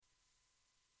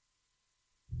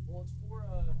Well, it's for,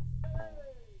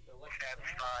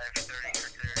 75, 30 for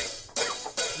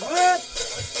 30. What?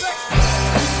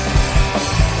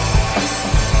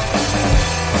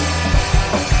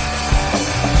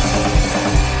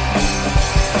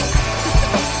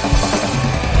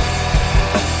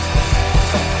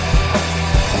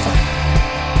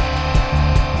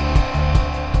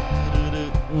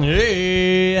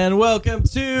 Hey, and welcome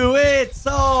to It's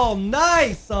All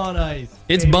Nice on Ice.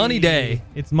 It's baby. Bunny Day.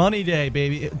 It's Money Day,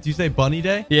 baby. Do you say Bunny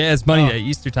Day? Yeah, it's Money Day,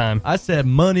 Easter time. I said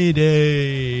Money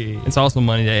Day. It's also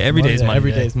Money Day. Every day is Money Day.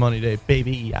 Every day is Money Day,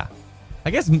 baby. Yeah.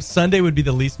 I guess Sunday would be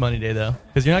the least Money Day, though,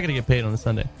 because you're not going to get paid on a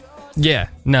Sunday. Yeah,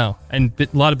 no. And a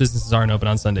lot of businesses aren't open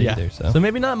on Sunday either. So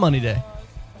maybe not Money Day.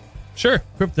 Sure.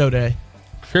 Crypto Day.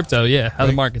 Crypto, yeah. How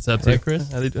the market's up to. Right,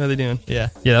 Chris? How they doing? Yeah.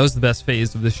 Yeah, that was the best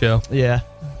phase of the show. Yeah.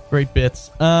 Great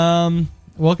bits.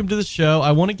 Welcome to the show.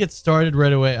 I want to get started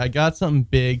right away. I got something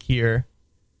big here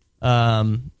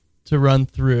to run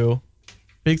through.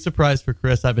 Big surprise for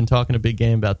Chris. I've been talking a big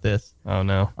game about this. Oh,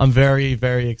 no. I'm very,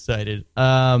 very excited.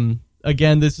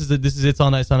 Again, this is It's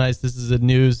All Nice on Ice. This is a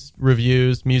news,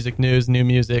 reviews, music news, new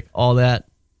music, all that.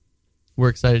 We're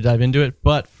excited to dive into it.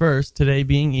 But first, today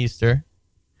being Easter,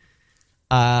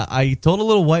 I told a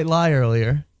little white lie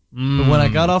earlier. But when I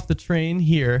got off the train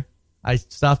here, I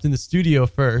stopped in the studio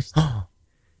first,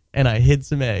 and I hid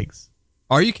some eggs.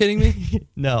 Are you kidding me?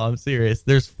 No, I'm serious.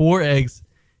 There's 4 eggs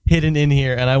hidden in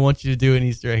here, and I want you to do an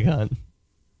Easter egg hunt.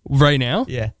 Right now?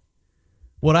 Yeah.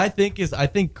 What I think is,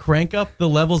 crank up the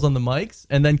levels on the mics,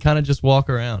 and then kind of just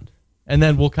walk around. And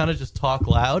then we'll kind of just talk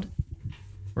loud,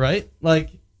 right?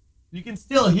 Like, you can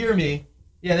still hear me.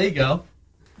 Yeah, there you go.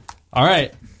 All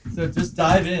right. So just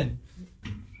dive in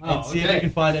and see if you can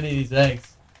find any of these eggs.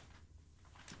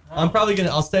 I'm probably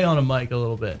I'll stay on a mic a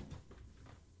little bit.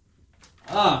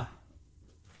 What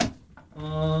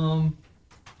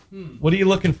are you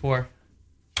looking for?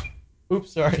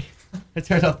 Oops, sorry. I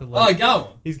turned off the light. Oh, I got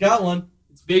one. He's got one.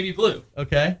 It's baby blue.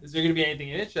 Okay. Is there going to be anything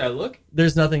in it? Should I look?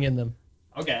 There's nothing in them.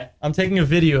 Okay. I'm taking a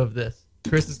video of this.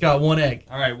 Chris has got 1 egg.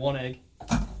 All right, 1 egg.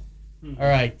 All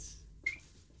right.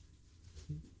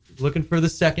 Looking for the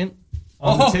second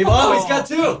on the table. Oh, he's got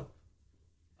 2.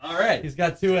 All right. He's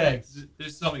got 2 eggs.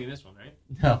 There's something in this one, right?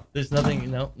 No, there's nothing.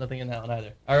 No, nothing in that one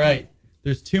either. All right.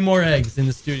 There's 2 more eggs in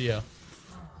the studio.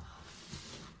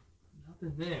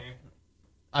 Nothing there.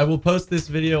 I will post this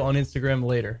video on Instagram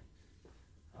later.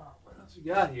 Oh, what else we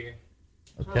got here?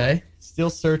 Okay.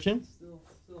 Still searching. Still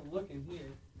looking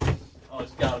here. Oh, there's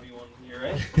got to be one here,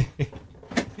 right?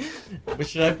 But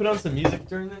should I put on some music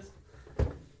during this?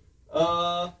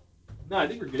 No, I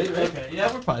think we're good, right? Okay,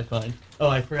 yeah, we're probably fine. Oh,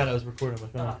 I forgot I was recording my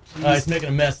phone. Oh, It's making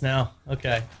a mess now.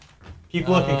 Okay. Keep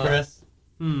looking, Chris.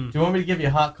 Do you want me to give you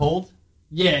a hot cold?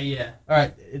 Yeah. All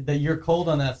right, you're cold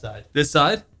on that side. This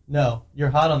side? No, you're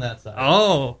hot on that side.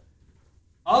 Oh!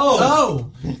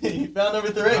 You found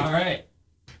number 3. All right.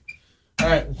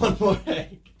 1 more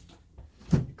egg.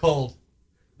 Cold.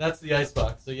 That's the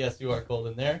icebox, so yes, you are cold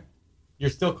in there. You're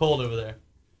still cold over there.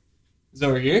 Is it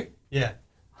over here? Yeah.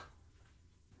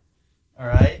 All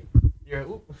right.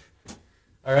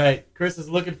 All right. Chris is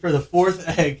looking for the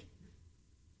 4th egg.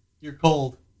 You're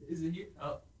cold. Is it here?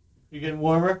 Oh. You're getting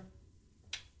warmer?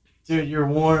 Dude, you're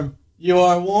warm. You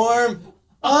are warm.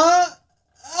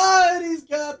 And he's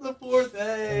got the 4th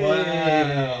egg.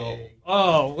 Wow.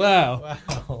 Oh, wow.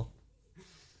 Wow.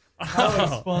 How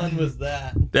much fun was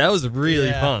that? That was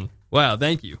really fun. Wow,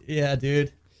 thank you. Yeah,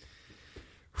 dude.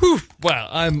 Whew.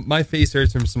 Wow, my face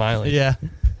hurts from smiling. Yeah.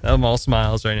 I'm all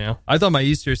smiles right now. I thought my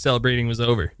Easter celebrating was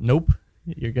over. Nope.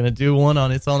 You're going to do one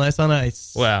on It's All Nice on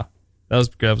Ice. Wow. That was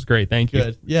great. Thank you.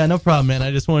 Good. Yeah, no problem, man.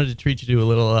 I just wanted to treat you to a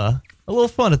little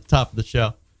fun at the top of the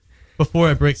show before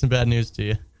I break some bad news to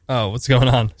you. Oh, what's going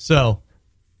on? So,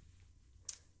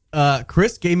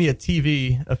 Chris gave me a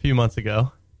TV a few months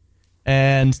ago,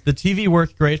 and the TV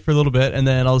worked great for a little bit, and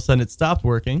then all of a sudden it stopped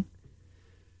working.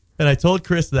 And I told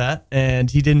Chris that,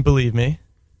 and he didn't believe me.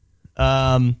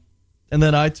 And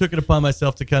then I took it upon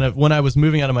myself to kind of, when I was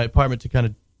moving out of my apartment, to kind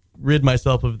of rid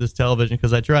myself of this television,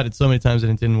 because I tried it so many times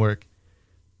and it didn't work.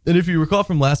 And if you recall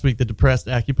from last week, the depressed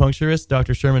acupuncturist,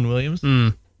 Dr. Sherman Williams,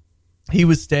 he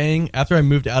was staying, after I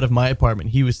moved out of my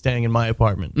apartment, he was staying in my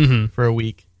apartment for a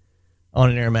week on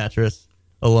an air mattress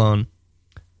alone,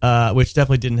 which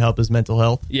definitely didn't help his mental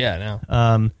health. Yeah,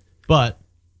 no. But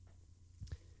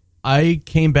I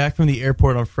came back from the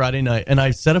airport on Friday night, and I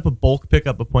set up a bulk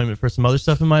pickup appointment for some other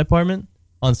stuff in my apartment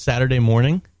on Saturday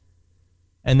morning.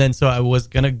 And then so I was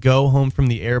going to go home from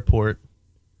the airport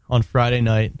on Friday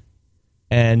night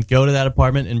and go to that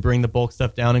apartment and bring the bulk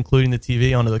stuff down, including the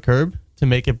TV, onto the curb to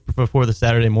make it before the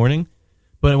Saturday morning.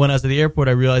 But when I was at the airport,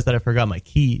 I realized that I forgot my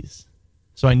keys.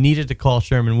 So I needed to call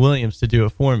Sherman Williams to do it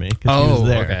for me because he was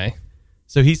there. Okay.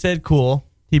 So he said, cool.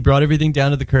 He brought everything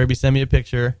down to the curb. He sent me a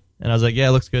picture. And I was like, yeah,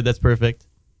 it looks good. That's perfect.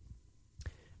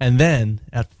 And then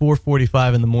at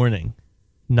 4:45 in the morning,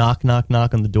 knock, knock,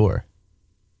 knock on the door.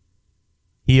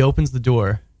 He opens the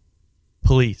door.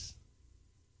 Police.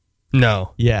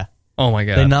 No. Yeah. Oh, my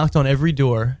God. They knocked on every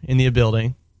door in the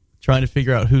building trying to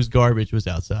figure out whose garbage was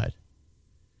outside.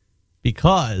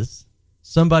 Because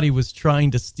somebody was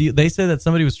trying to steal. They said that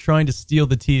somebody was trying to steal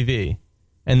the TV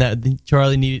and that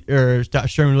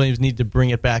Sherman Williams needed to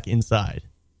bring it back inside.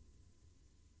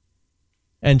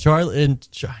 And I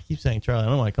keep saying Charlie. I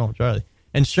don't know why I call him Charlie.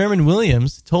 And Sherman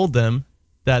Williams told them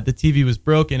that the TV was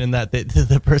broken and that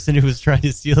the person who was trying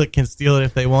to steal it can steal it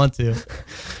if they want to.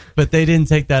 But they didn't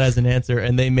take that as an answer,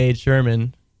 and they made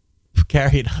Sherman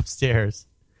carry it upstairs.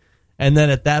 And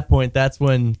then at that point, that's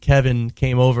when Kevin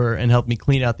came over and helped me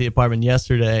clean out the apartment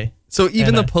yesterday. So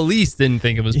even the police didn't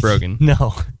think it was broken?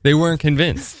 No. They weren't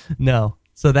convinced? No.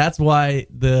 So that's why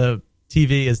the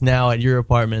TV is now at your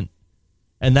apartment.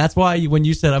 And that's why when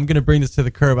you said, I'm going to bring this to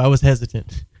the curb, I was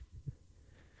hesitant.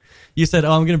 You said,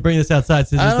 I'm going to bring this outside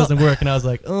so this doesn't work. And I was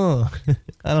like, oh,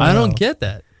 I don't get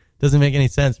that. Doesn't make any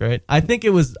sense, right? I think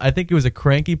it was a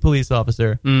cranky police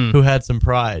officer who had some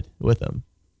pride with him,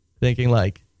 thinking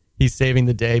like he's saving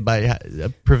the day by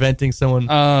preventing someone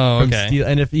from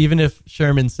stealing. And even if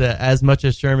Sherman said, as much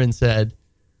as Sherman said,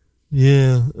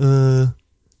 yeah,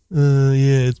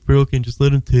 it's broken, just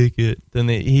let him take it. Then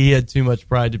he had too much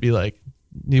pride to be like,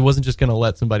 he wasn't just going to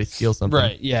let somebody steal something.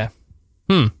 Right, yeah.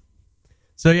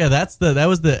 So yeah, that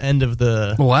was the end of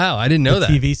the Wow, I didn't know that.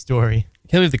 TV story.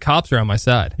 Can't believe the cops are on my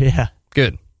side. Yeah.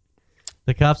 Good.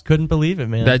 The cops couldn't believe it,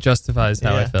 man. That justifies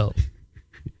how I felt.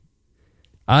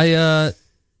 I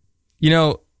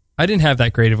didn't have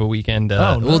that great of a weekend.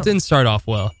 No. Well, it didn't start off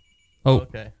well. Oh,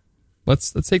 okay.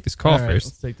 Let's take this call All right, first.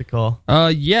 Let's take the call.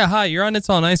 Yeah, hi, you're on It's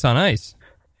All Nice on Ice.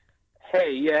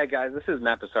 Hey, yeah, guys, this is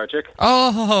Matt Pisarczyk.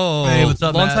 Oh, hey, what's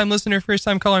up, long-time Matt? listener,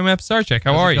 first-time caller, Matt Pisarczyk.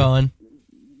 How How's are it you? Going?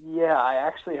 Yeah, I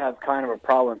actually have kind of a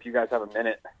problem if you guys have a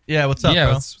minute. Yeah, what's up,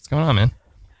 bro? What's going on, man?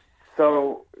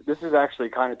 So, this is actually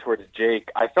kind of towards Jake.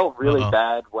 I felt really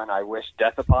bad when I wished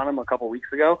death upon him a couple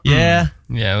weeks ago. Yeah.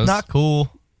 Yeah, it was not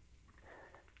cool.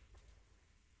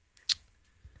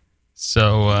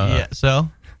 So, so?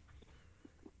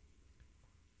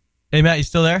 Hey, Matt, you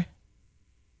still there?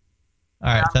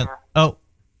 All right. Oh.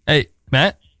 Hey,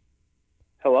 Matt?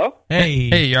 Hello? Hey.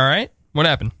 Hey, you all right? What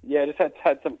happened? Yeah, I just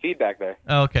had some feedback there.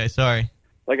 Oh, okay, sorry.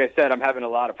 Like I said, I'm having a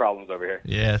lot of problems over here.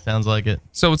 Yeah, sounds like it.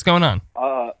 So what's going on?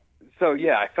 So,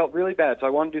 yeah, I felt really bad, so I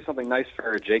want to do something nice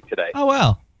for Jake today. Oh,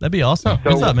 wow. That'd be awesome.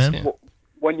 So, what's up, man?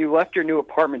 When you left your new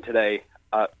apartment today,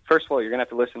 first of all, you're going to have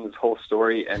to listen to this whole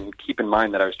story and keep in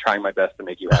mind that I was trying my best to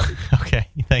make you happy. Okay,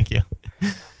 thank you.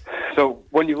 So,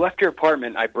 when you left your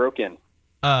apartment, I broke in.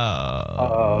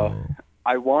 Oh.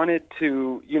 I wanted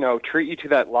to, treat you to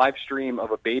that live stream of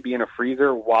a baby in a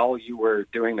freezer while you were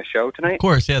doing the show tonight. Of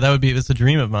course, yeah, that's a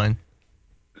dream of mine.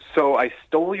 So I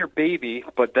stole your baby,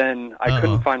 but then I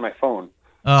couldn't find my phone.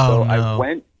 Oh, so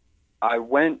no. I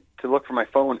went to look for my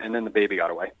phone, and then the baby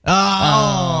got away.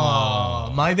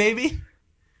 Oh, my baby?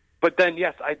 But then,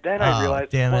 yes, I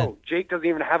realized, Jake doesn't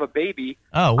even have a baby.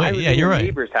 Oh, wait, yeah, you're right. I was in your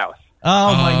neighbor's house.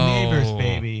 Oh, my neighbor's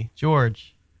baby,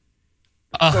 George.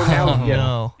 So now,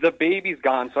 no. the baby's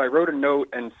gone. So I wrote a note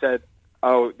and said,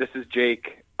 "Oh, this is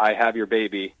Jake. I have your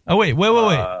baby." Oh, wait.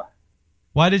 Why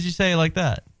did you say it like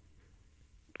that?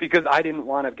 Because I didn't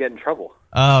want to get in trouble.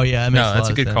 Oh, yeah, that makes a lot that's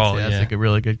a of good sense. call. Yeah, that's a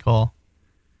really good call.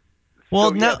 Well,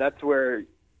 so, now that's where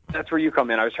you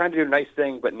come in. I was trying to do a nice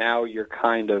thing, but now you're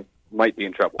kind of might be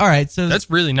in trouble. All right, so that's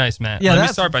really nice, Matt. Yeah, Let me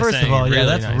start by first saying, of all, really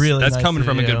that's nice. really that's nice coming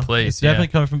from a you. good place. It's definitely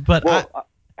coming from. But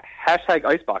hashtag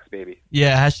Icebox Baby.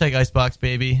 Yeah, hashtag Icebox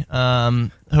Baby.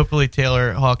 Hopefully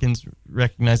Taylor Hawkins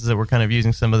recognizes that we're kind of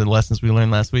using some of the lessons we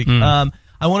learned last week. I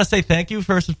want to say thank you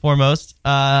first and foremost,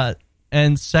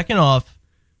 and second off,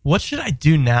 what should I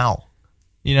do now?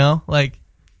 What's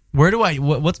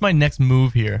my next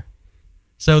move here?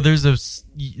 So there's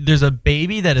a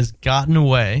baby that has gotten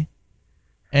away,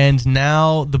 and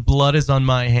now the blood is on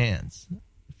my hands,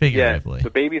 figuratively. Yeah, the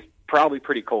baby's probably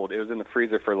pretty cold. It was in the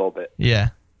freezer for a little bit. Yeah.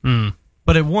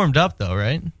 But it warmed up, though,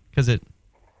 right? Because it...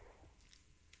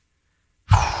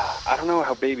 I don't know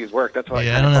how babies work. That's why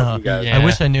I don't know. Yeah. I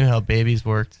wish I knew how babies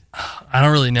worked. I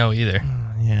don't really know either.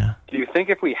 Yeah. Do you think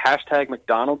if we hashtag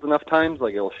McDonald's enough times,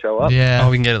 it'll show up? Yeah.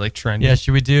 Oh, we can get it trendy. Yeah,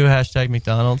 should we do hashtag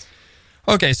McDonald's?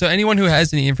 Okay, so anyone who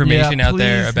has any information out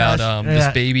there please about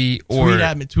this baby or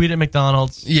tweet at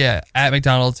McDonald's. yeah, at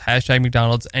McDonald's, hashtag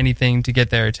McDonald's, anything to get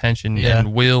their attention,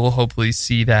 and we'll hopefully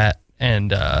see that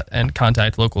and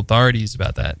contact local authorities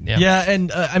about that. Yeah, Yeah,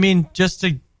 and I mean, just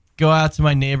to go out to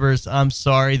my neighbors, I'm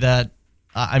sorry that.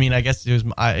 I mean, I guess it was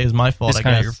my fault. It's I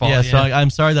kind of guess. your fault. Yeah, so I'm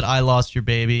sorry that I lost your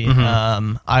baby.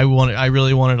 I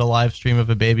really wanted a live stream of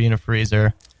a baby in a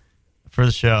freezer for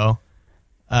the show.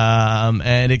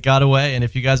 And it got away. And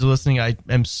if you guys are listening, I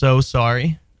am so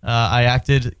sorry. I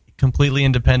acted completely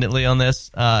independently on this.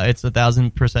 It's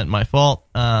 1,000% my fault.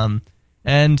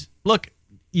 And look,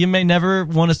 you may never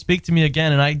want to speak to me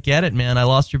again, and I get it, man. I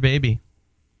lost your baby.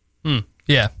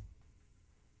 Yeah.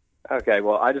 Okay,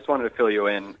 well, I just wanted to fill you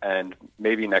in, and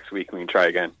maybe next week we can try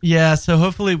again. Yeah, so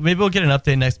hopefully, maybe we'll get an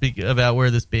update next week about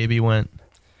where this baby went.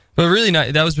 But really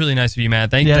nice. That was really nice of you,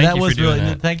 Matt. Thank you for doing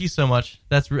that. Thank you so much.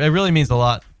 It really means a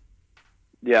lot.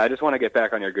 Yeah, I just want to get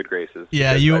back on your good graces.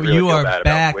 Yeah, because I really you feel are bad about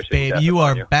back, wishing baby. death You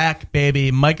upon are back,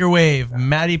 baby. Microwave,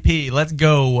 Matty P. Let's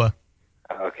go.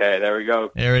 Okay, there we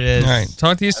go. There it is. All right.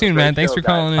 Talk to you soon, great man. Thanks show, for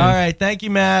calling in. All right. Thank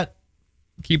you, Matt.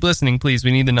 Keep listening, please.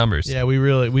 We need the numbers. Yeah, we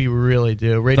really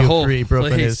do. Radio The whole 3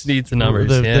 Brooklyn place needs the numbers.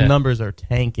 The numbers are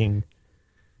tanking.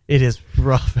 It is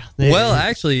rough out there. Well,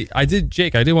 actually,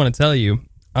 Jake, I did want to tell you,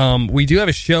 we do have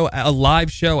a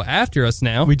live show after us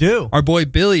now. We do. Our boy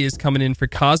Billy is coming in for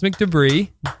Cosmic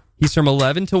Debris. He's from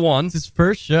 11 to 1. It's his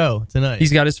first show tonight.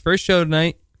 He's got his first show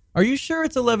tonight. Are you sure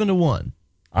it's 11 to 1?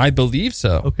 I believe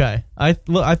so. Okay. I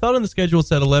thought on the schedule it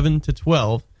said 11 to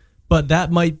 12, but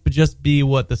that might just be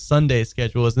what the Sunday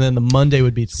schedule is, and then the Monday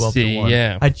would be 12 to 1.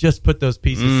 Yeah. I just put those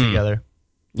pieces together.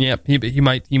 Yep, he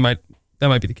might, that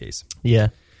might be the case. Yeah.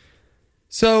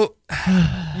 So,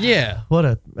 yeah.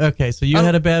 Okay, so you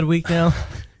had a bad week now?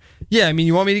 Yeah, I mean,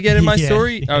 you want me to get in my Yeah,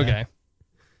 story? yeah. Okay.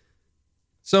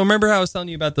 So remember how I was telling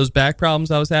you about those back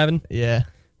problems I was having? Yeah.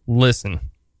 Listen,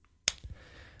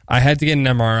 I had to get an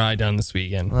MRI done this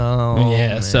weekend. Oh, yeah.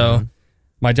 man. So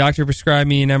my doctor prescribed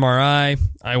me an MRI.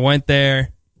 I went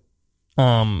there.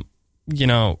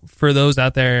 For those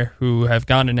out there who have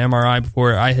gotten an MRI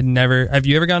before, I had never. Have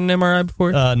you ever gotten an MRI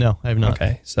before? No, I have not.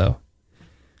 Okay, so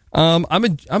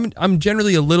I'm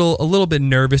generally a little bit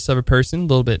nervous of a person, a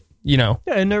little bit, Yeah,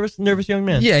 a nervous young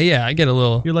man. Yeah, I get a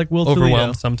little You're like Will overwhelmed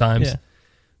Toledo. sometimes. Yeah.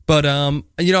 But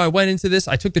I went into this.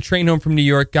 I took the train home from New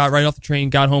York, got right off the train,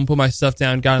 got home, put my stuff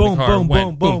down, got in the car,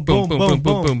 went boom, boom, boom, boom,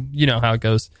 boom, boom. You know how it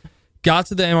goes. Got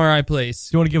to the MRI place.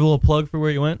 Do you want to give a little plug for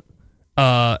where you went?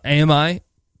 AMI.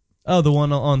 Oh, the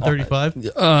one on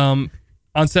 35?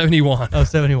 On 71. Oh,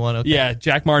 71. Okay. Yeah,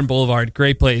 Jack Martin Boulevard.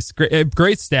 Great place.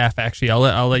 Great staff, actually.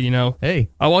 I'll let you know. Hey.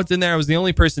 I walked in there. I was the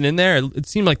only person in there. It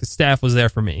seemed like the staff was there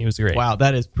for me. It was great. Wow,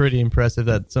 that is pretty impressive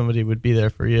that somebody would be there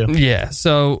for you. Yeah,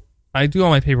 so I do all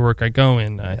my paperwork. I go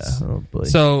in. Nice. Yeah, oh boy.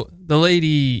 So the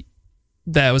lady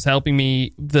that was helping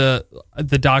me, the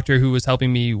doctor who was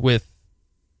helping me with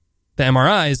the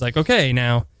MRI is like, okay,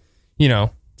 now,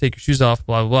 take your shoes off,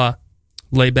 blah, blah, blah.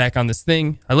 Lay back on this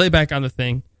thing. I lay back on the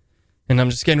thing, and I'm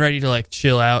just getting ready to,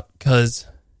 chill out, because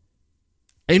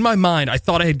in my mind, I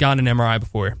thought I had gotten an MRI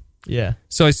before. Yeah.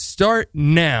 So I start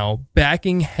now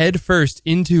backing head first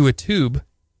into a tube.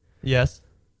 Yes.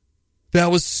 That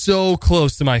was so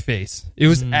close to my face. It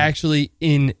was actually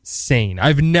insane.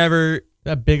 I've never...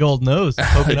 That big old nose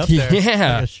poking up there.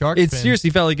 Yeah. Like a shark It fin.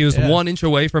 seriously felt like it was 1 inch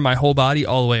away from my whole body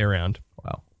all the way around.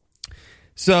 Wow.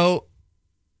 So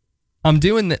I'm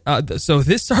doing so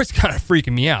this starts kind of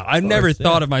freaking me out. I've never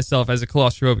thought of myself as a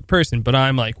claustrophobic person, but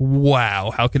I'm like,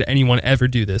 wow, how could anyone ever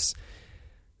do this?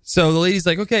 So the lady's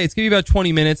like, okay, it's going to be about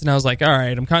 20 minutes. And I was like, all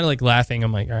right, I'm kind of laughing.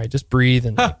 I'm like, all right, just breathe.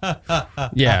 And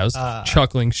yeah, I was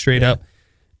chuckling straight up.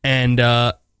 And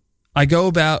I go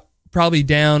about probably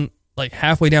down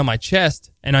halfway down my chest.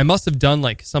 And I must have done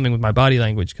something with my body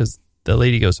language, because the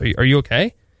lady goes, are you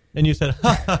okay? And you said,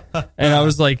 and I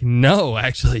was like, no,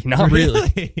 actually, not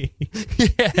really.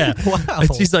 Yeah. Wow.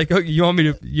 And she's like, oh, you want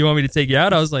me to take you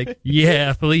out? I was like,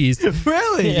 yeah, please.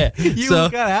 Really? Yeah. You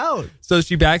got out. So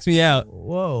she backs me out.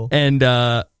 Whoa. And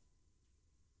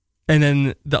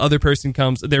then the other person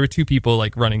comes. There were two people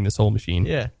running this whole machine.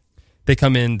 Yeah. They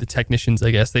come in, the technicians,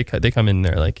 I guess. They come in.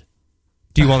 They're like,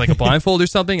 do you want a blindfold or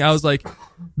something? I was like,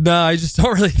 no, I just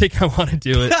don't really think I want to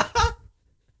do it.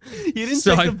 You didn't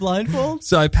take the blindfold?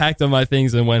 So I packed up my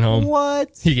things and went home.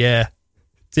 What? Yeah.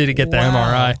 Didn't get the Wow.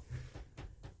 MRI.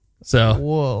 So.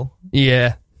 Whoa.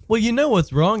 Yeah. Well, you know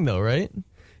what's wrong, though, right?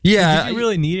 Yeah. Did you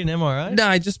really need an MRI? No,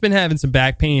 I just been having some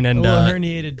back pain, and A little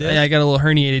herniated disc? I got a little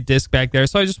herniated disc back there,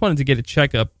 so I just wanted to get a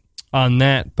checkup on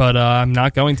that, but I'm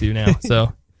not going to now.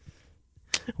 So.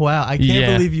 Wow, I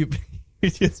can't believe you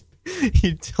just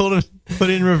You told him to put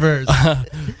it in reverse.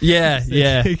 Yeah.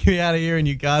 Take me out of here, and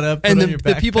you got up. And put on your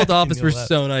the people at the backpack, office and were you left.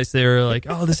 so nice. They were like,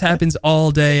 "Oh, this happens all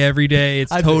day, every day.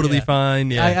 It's totally yeah. fine."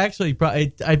 Yeah, I actually,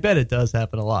 I bet it does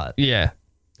happen a lot, yeah.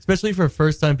 especially for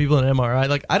first-time people in an MRI.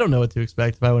 Like, I don't know what to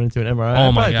expect if I went into an MRI. Oh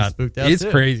I'd my probably be god, spooked out it's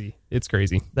too. crazy. It's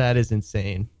crazy. That is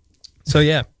insane. So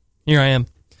yeah, here I am.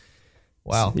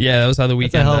 Wow. Yeah, that was how the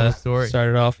weekend hell of a story.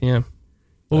 started off. Yeah.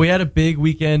 Well, we had a big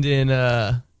weekend in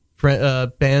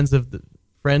bands of the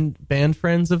band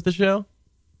friends of the show.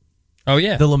 Oh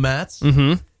yeah. The Lamats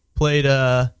Mm-hmm. played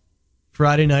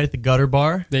Friday night at the Gutter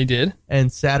Bar They did.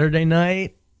 and Saturday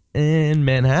night in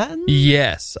Manhattan.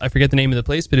 Yes, I forget the name of the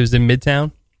place, but it was in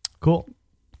Midtown. Cool.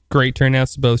 Great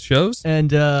turnouts to both shows.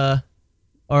 And our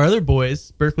other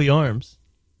boys, Berkeley Arms,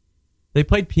 they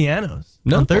played pianos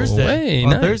No on Thursday. way,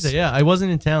 On nice. Thursday, yeah. I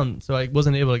wasn't in town, so I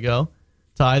wasn't able to go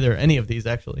to any of these,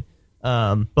 actually.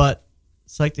 But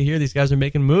psyched to hear these guys are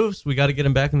making moves. We got to get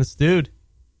them back in the stewed.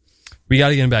 We got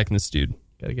to get him back in the stewed.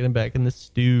 Got to get them back in the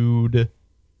stewed.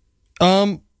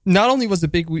 Not only was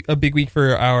it a big week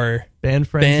for our Band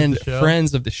friends of the show.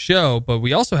 friends of the show, but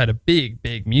we also had a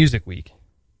big music week.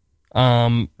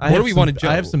 What do we want to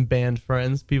jump? I have some band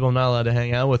friends, people I'm not allowed to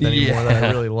hang out with anymore that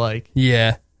I really like.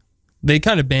 Yeah, they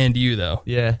kind of banned you though.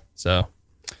 Yeah. So,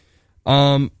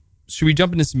 should we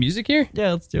jump into some music here?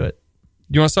 Yeah, let's do it.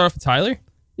 You want to start off with Tyler?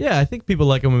 Yeah, I think people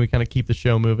like it when we kind of keep the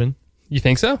show moving. You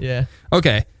think so? Yeah.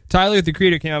 Okay. Tyler, the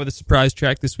creator, came out with a surprise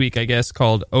track this week, I guess,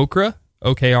 called Okra,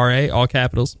 O-K-R-A, all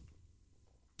capitals.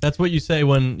 That's what you say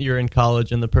when you're in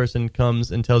college and the person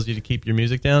comes and tells you to keep your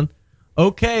music down.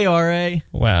 Okay, R.A.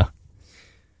 Wow.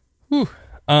 Whew.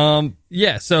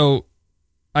 Yeah, so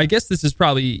I guess this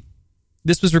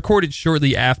was recorded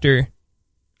shortly after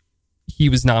he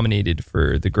was nominated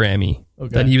for the Grammy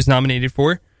that he was nominated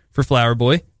for Flower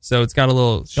Boy. So it's got a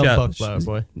little Fuck Flower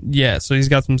Boy. Yeah, so he's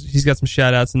got some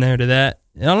shout outs in there to that.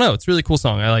 I don't know, it's a really cool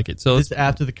song. I like it. So This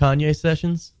after the Kanye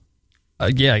sessions?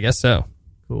 yeah, I guess so.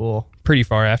 Cool. Pretty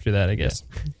far after that, I guess.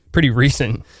 Pretty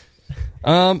recent.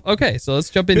 Okay, so let's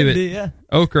jump into Could it. be, yeah.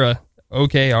 Okra,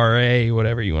 O-K-R-A,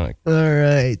 whatever you want. All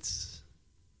right.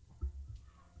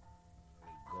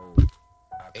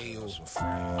 Ayo,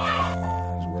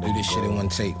 do this shit in one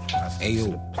take.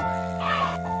 Ayo.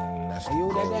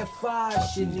 Ayo, that fire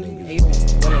shit, nigga.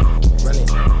 Ayo, run it.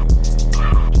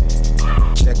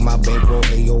 Check my bankroll,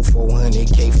 Ayo,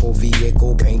 400K for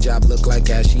vehicle. Paint job look like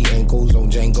ashy ankles on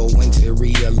Django.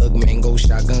 Interior look mango.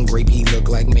 Shotgun grape, he look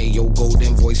like mayo.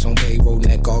 Golden voice on payroll,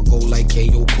 neck all go like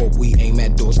KO. Cope, we aim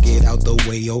at doors, get out the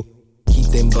way, yo. Keep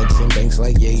them bucks in banks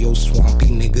like yayo. Swampy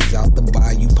niggas out the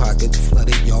bayou, pockets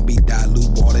flooded. Y'all be dilute,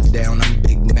 watered down. I'm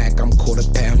Big Mac, I'm quarter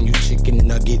pound, you chicken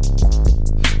nugget.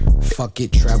 Fuck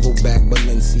it, travel back,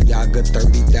 Balenciaga,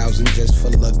 30,000 just for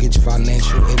luggage.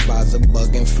 Financial advisor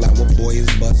bugging, Flower Boy is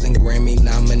buzzing. Grammy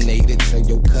nominated, tell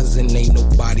your cousin ain't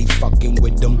nobody fucking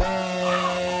with them.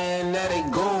 Man, there they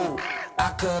go.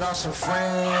 I cut off some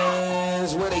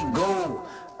friends, where they go?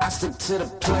 I stick to the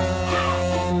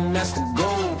plan, that's the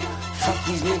goal. Fuck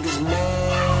these niggas,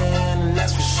 man,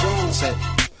 that's for sure. Say,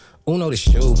 Uno the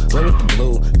shoe, red with the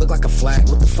blue, look like a flag,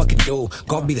 what the fuck it do?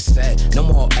 Gonna be the set, no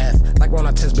more F, like Ron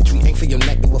Artest, bitch, we ain't for your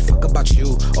neck, give a fuck about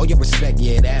you. All your respect,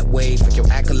 yeah, that way, fuck your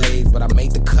accolades, but I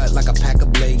made the cut like a pack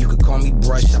of blade. You could call me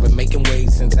Brush, I've been making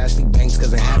waves since Ashley Banks,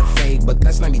 cause I had a fade, but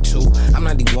that's 92, I'm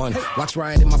 91. Watch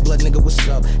riot in my blood, nigga, what's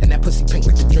up? And that pussy pink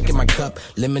like the drink in my cup.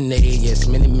 Lemonade, yes,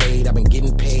 Minute Maid, I've been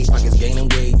getting paid, pockets gaining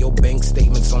weight. Your bank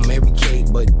statements on Mary Kate,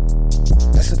 but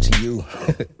that's up to you.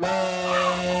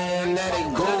 Man, there they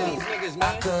go.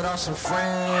 I cut off some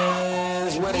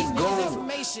friends, where they go?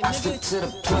 I stick to the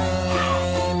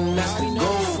plan, that's the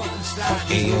goal. Fuck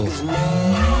these niggas,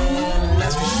 man,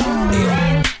 that's for sure.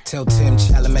 Ayo. Tell Tim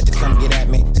Chalamet to come get at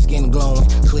me. Skin glowing,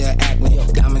 clear acne.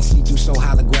 Diamond see-through so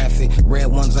holographic. Red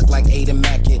ones look like Ada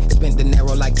Mackett. Spent the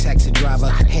narrow like taxi driver.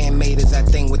 Handmade is that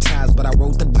thing with ties, but I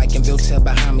rode the bike and Viltel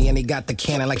behind me, and he got the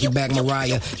cannon like he bagged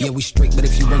Mariah. Yeah, we straight, but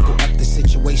if you wrinkle up the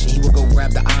situation, he would go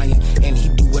grab the iron, and he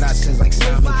do what I says like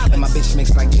Simon. And my bitch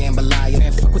mix like jambalaya.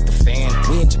 Man, fuck with the fan.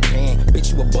 We in Japan.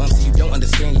 Bitch, you a bum, so you don't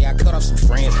understand. Yeah, I cut off some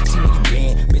friends. See where you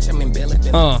been. Bitch, I'm in Bella.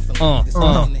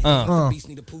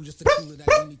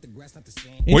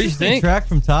 What do you think? Track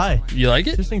from Ty. You like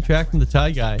it? Interesting track from the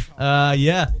Ty guy.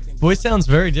 Yeah. Voice sounds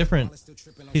very different.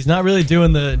 He's not really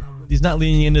doing he's not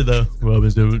leaning into the, well,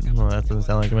 that doesn't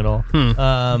sound like him at all.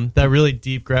 That really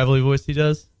deep, gravelly voice he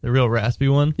does, the real raspy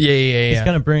one. Yeah. He's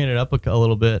kind of bringing it up a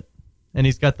little bit. And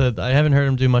he's got I haven't heard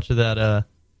him do much of that,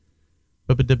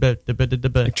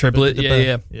 triplet,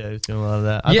 yeah. Yeah, he's doing a lot of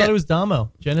that. I thought it was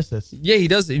Damo, Genesis. Yeah, he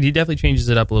does. He definitely changes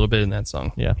it up a little bit in that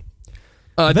song. Yeah.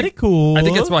 Very cool. I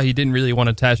think that's why he didn't really want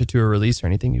to attach it to a release or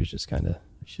anything. He was just kind of...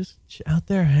 He's just out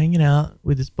there hanging out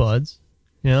with his buds.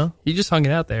 You know? He just hung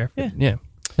it out there. Yeah.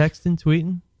 Texting,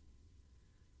 tweeting.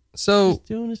 So... Just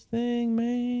doing his thing,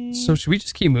 man. So should we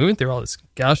just keep moving through all this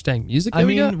gosh dang music that I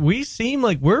we got? mean, we seem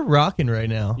like we're rocking right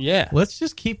now. Yeah. Let's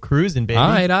just keep cruising, baby. All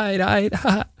right.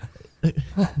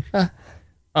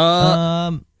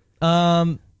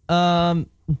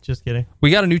 Just kidding. We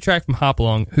got a new track from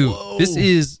Hopalong, who... Whoa. This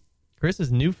is...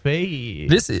 Chris's new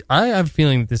fave. I have a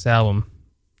feeling that this album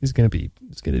is going to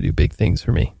do big things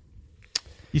for me.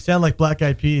 You sound like Black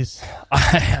Eyed Peas.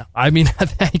 I mean,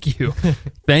 thank you.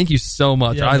 Thank you so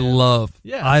much. Yeah, I man. love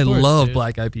Dude.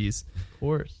 Black Eyed Peas. Of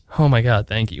course. Oh my God,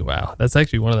 thank you. Wow. That's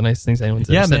actually one of the nicest things anyone's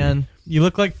ever said. Yeah, man. You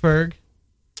look like Ferg.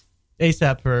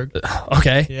 ASAP Ferg.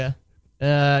 Okay.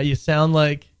 Yeah. You sound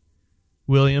like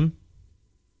William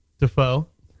Defoe.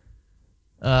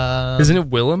 Isn't it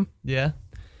Willem? Yeah.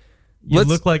 You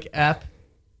look like App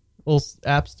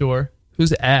Store.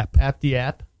 Who's App? App the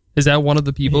App. Is that one of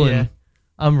the people Yeah.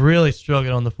 I'm really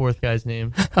struggling on the fourth guy's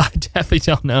name. I definitely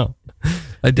don't know.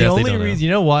 The only reason, you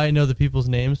know why I know the people's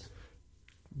names?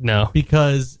 No.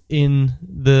 Because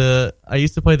I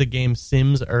used to play the game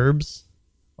Sims Herbs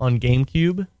on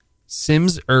GameCube.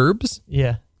 Sims Herbs?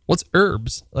 Yeah. What's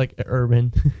herbs? Like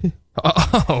urban.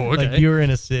 Oh, okay. Like you were in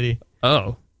a city.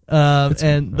 Oh.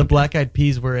 And the Black Eyed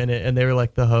Peas were in it, and they were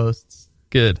like the hosts.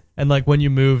 Good. And like when you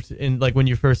moved in, like when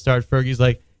you first started, Fergie's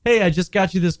like, "Hey, I just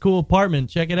got you this cool apartment.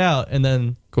 Check it out." And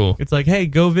then cool. It's like, "Hey,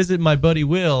 go visit my buddy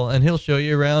Will, and he'll show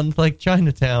you around like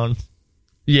Chinatown."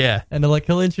 Yeah. And like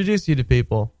he'll introduce you to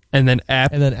people. And then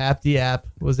App the App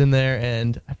was in there,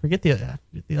 and I forget the other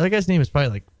guy's name is probably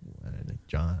like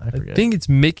John. I forget. I think it's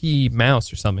Mickey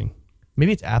Mouse or something.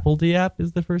 Maybe it's Apple the App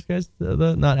is the first guy's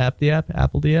not App the App,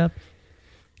 Apple the App.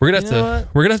 We're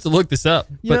gonna have to look this up.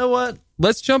 You know what?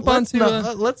 Let's jump onto.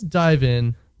 Let's dive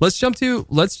in. Let's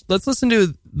listen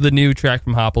to the new track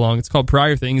from Hopalong. It's called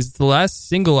Prior Things. It's the last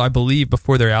single, I believe,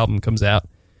 before their album comes out.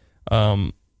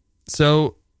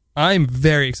 So I'm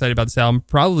very excited about this album.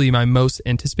 Probably my most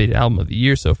anticipated album of the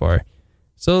year so far.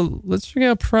 So let's check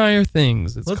out Prior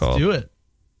Things. Let's do it.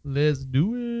 Let's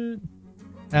do it.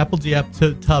 Apple the App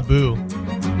Taboo.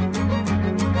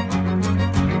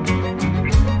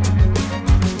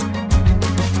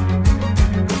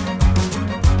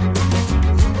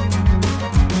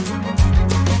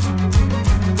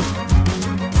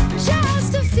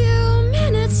 Just a few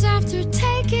minutes after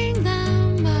taking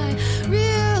them, I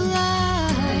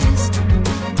realized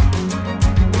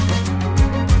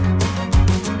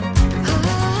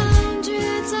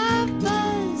hundreds of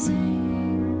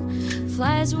buzzing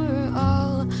flies were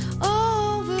all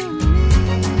over me.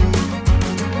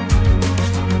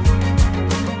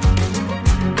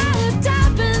 I looked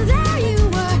up and there you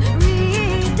were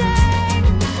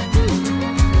reading.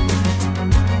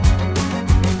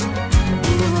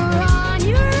 You were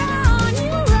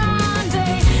on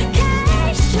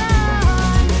vacation.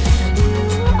 You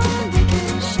were on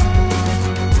vacation.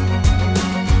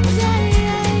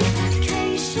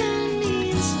 Vacation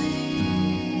means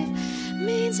leave,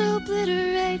 means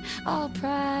obliterate all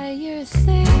prior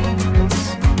things.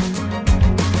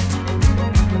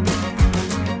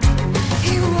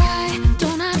 Hey, why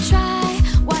don't I try?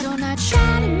 Why don't I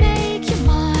try to make you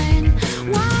mine?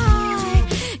 Why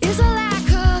is a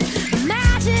lack of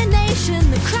imagination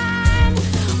the crime?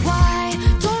 Why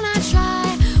don't I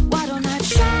try? Why don't I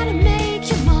try to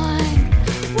make you mine?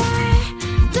 Why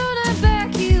don't I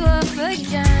back you up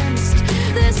against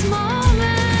this moment?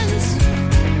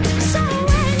 So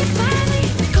when you finally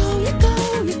go, you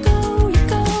go, you go, you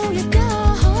go, you go.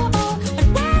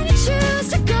 And when you choose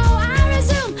to go, I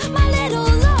resume my little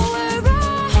lower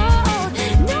road.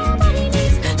 Nobody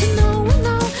needs to know,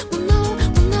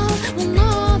 will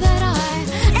know that I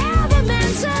ever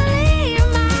meant to leave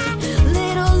my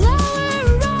little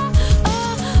lower road.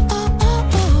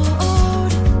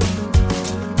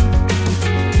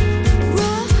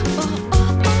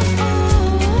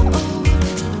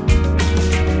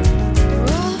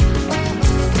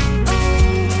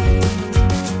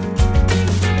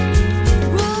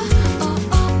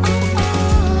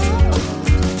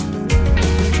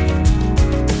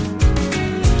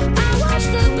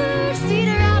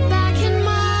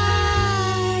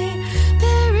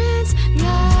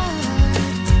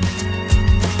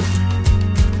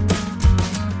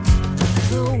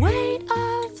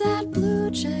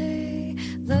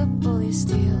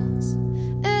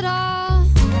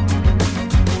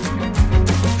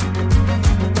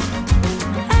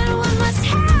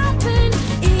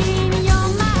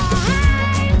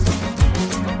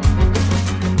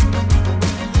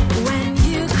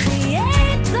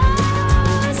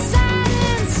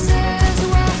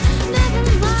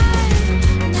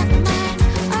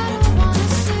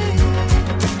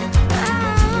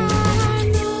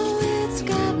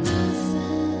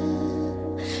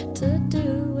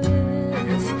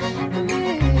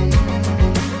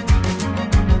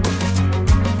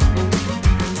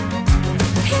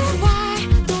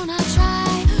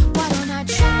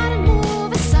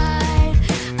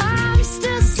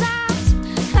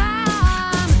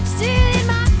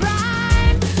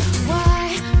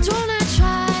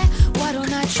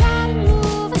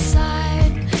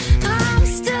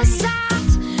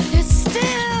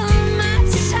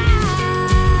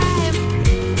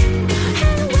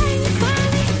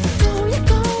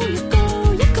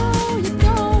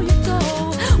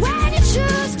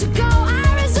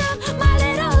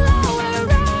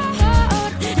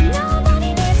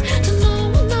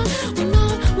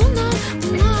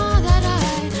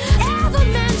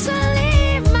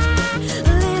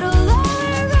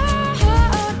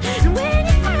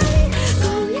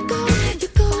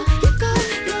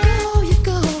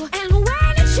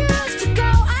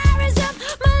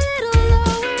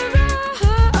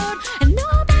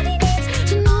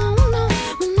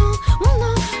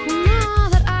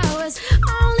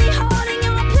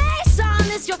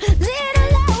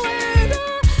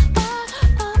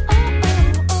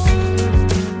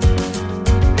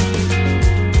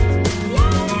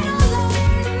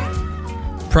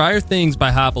 Prior Things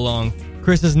by Hop Along.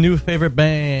 Chris's new favorite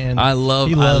band. I love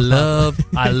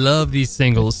these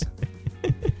singles.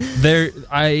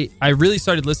 I really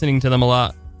started listening to them a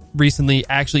lot recently,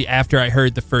 actually after I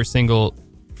heard the first single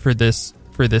for this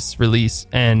release,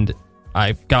 and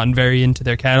I've gotten very into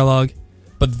their catalog.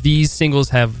 But these singles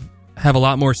have a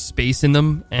lot more space in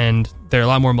them, and they're a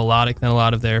lot more melodic than a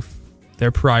lot of their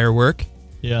prior work.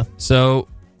 Yeah. So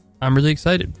I'm really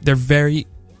excited. They're very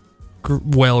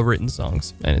well written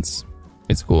songs, and it's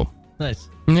cool. Nice.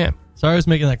 Yeah. Sorry I was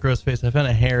making that gross face. I found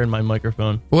a hair in my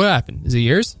microphone. What happened? Is it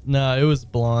yours? No, it was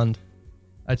blonde.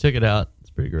 I took it out. It's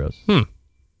pretty gross.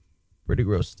 Pretty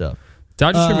gross stuff.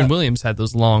 Dodger Sherman Williams had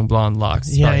those long blonde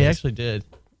locks. Yeah, he actually did.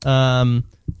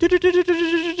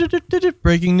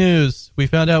 Breaking news. We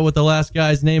found out what the last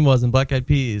guy's name was in Black Eyed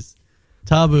Peas.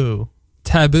 Taboo.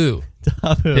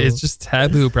 It's just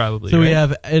Taboo, probably. So we right?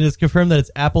 have, it is confirmed that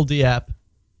it's Apple Diap,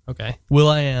 Okay.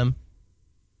 Will.i.am,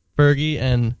 Fergie,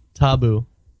 and Taboo.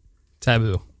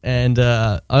 And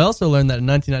I also learned that in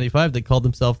 1995 they called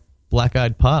themselves Black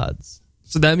Eyed Pods.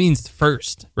 So that means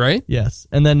first, right? Yes.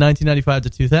 And then 1995 to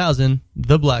 2000,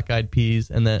 the Black Eyed Peas,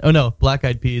 and then Black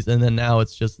Eyed Peas, and then now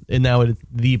it's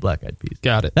the Black Eyed Peas.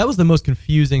 Got it. That was the most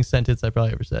confusing sentence I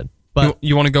probably ever said. But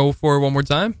You want to go for it one more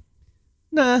time?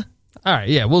 nah. All right,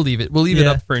 yeah, we'll leave it. We'll leave it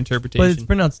Yeah. up for interpretation. But it's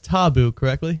pronounced taboo,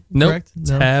 correctly? Nope. Correct?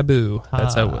 No. Taboo.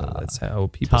 That's how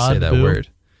people say that Taboo. word.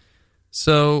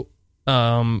 So,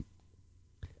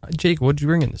 Jake, what did you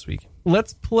bring in this week?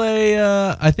 Let's play.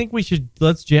 I think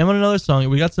let's jam on another song.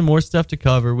 We got some more stuff to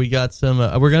cover. We got some.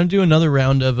 We're gonna do another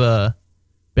round of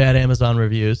bad Amazon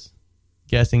reviews,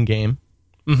 guessing game,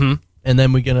 Mm-hmm. and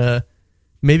then we're gonna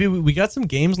maybe we got some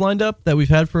games lined up that we've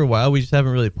had for a while. We just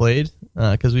haven't really played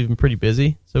because we've been pretty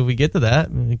busy. So if we get to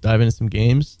that, we dive into some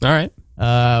games. All right.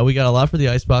 We got a lot for the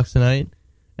Icebox tonight,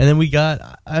 and then we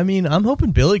got. I mean, I'm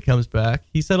hoping Billy comes back.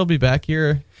 He said he'll be back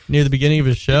here near the beginning of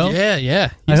his show. Yeah.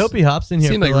 I hope he hops in here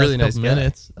for seemed the like a last really nice couple guy.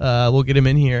 minutes. We'll get him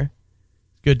in here.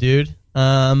 Good dude.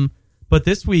 But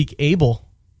this week, Abel,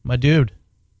 my dude,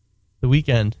 the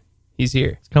Weeknd, He's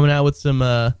here. is coming out with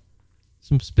some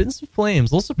spitting some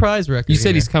flames, little surprise record. You said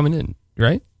here. he's coming in,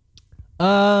 right?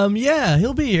 Yeah,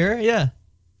 he'll be here. Yeah.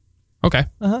 Okay.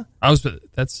 Uh-huh.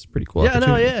 That's pretty cool. Yeah,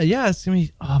 no, opportunity. yeah. It's gonna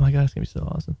be. Oh my god, it's gonna be so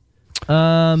awesome.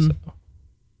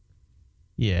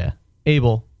 Yeah,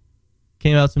 Abel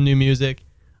came out with some new music.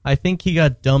 I think he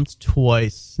got dumped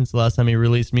twice since the last time he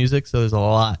released music, so there's a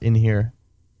lot in here,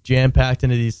 jam packed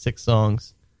into these 6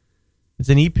 songs. It's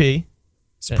an EP,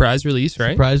 Surprise release,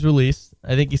 right? surprise release.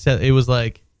 I think he said it was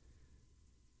like,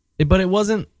 but it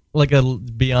wasn't like a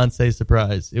Beyonce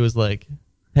surprise. It was like,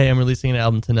 hey, I'm releasing an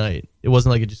album tonight. It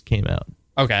wasn't like it just came out.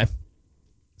 Okay.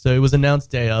 So it was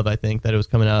announced day of, I think, that it was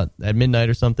coming out at midnight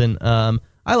or something.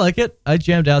 I like it. I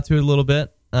jammed out to it a little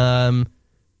bit.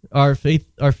 Our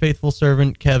faithful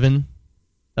servant Kevin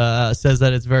says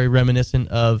that it's very reminiscent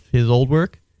of his old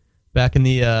work back in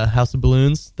the House of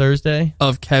Balloons Thursday.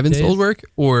 Of Kevin's Days? old work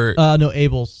or No,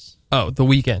 Abel's. The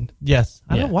Weeknd? Yes.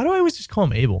 Yeah. Why do I always just call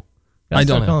him Abel? I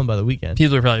don't know. Call him by the Weeknd.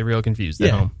 People are probably real confused at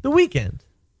home. The Weeknd.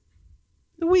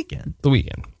 The Weeknd. The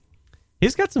Weeknd.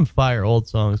 He's got some fire old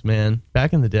songs, man.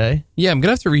 Back in the day. Yeah, I'm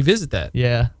gonna have to revisit that.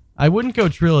 Yeah. I wouldn't go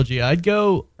trilogy. I'd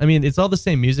go. I mean, it's all the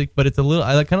same music, but it's a little.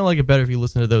 I kind of like it better if you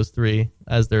listen to those 3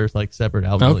 as their like separate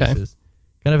album Okay. releases.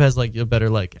 Kind of has like a better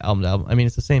like album to album. I mean,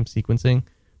 it's the same sequencing,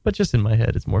 but just in my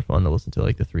head, it's more fun to listen to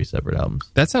like the 3 separate albums.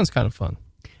 That sounds kind of fun.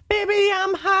 Baby,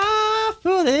 I'm high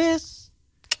for this.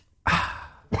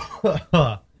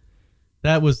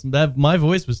 that. My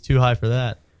voice was too high for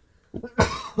that.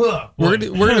 We're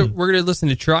gonna listen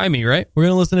to Try Me, right? We're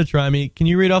gonna listen to Try Me. Can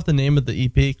you read off the name of the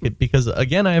EP? Because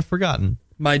again, I have forgotten.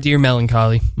 My Dear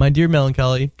Melancholy. My Dear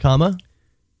Melancholy, comma.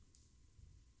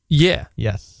 Yeah.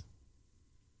 Yes.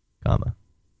 Comma.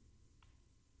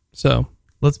 So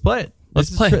Let's play it.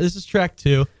 Let's play it. This is track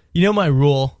 2. You know my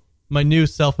rule. My new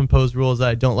self-imposed rule is that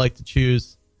I don't like to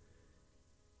choose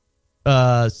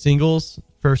singles,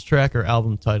 first track, or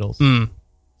album titles.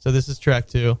 So this is track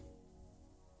 2.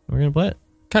 We're going to play it.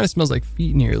 Kind of smells like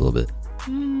feet in here a little bit.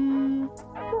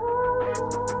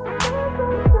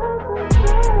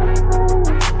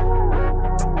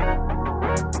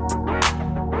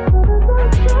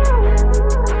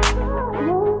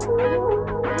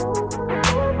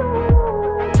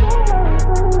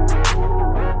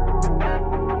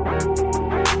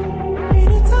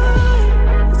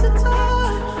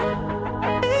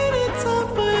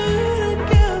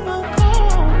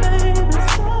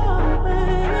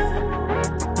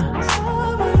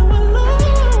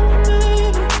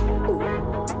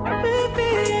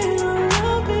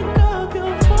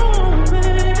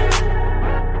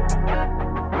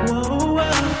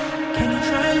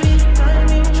 try me, try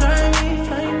me, try me,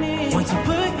 try me. Once you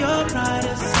put your pride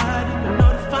aside, you can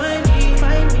know to find me,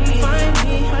 find me, find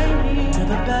me, find me. You're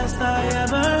the best I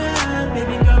ever had,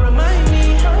 baby girl, remind me,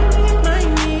 remind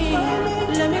me.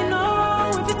 Let me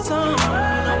know if it's on, you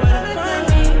know where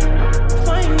to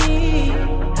find me,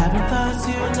 having thoughts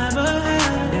you never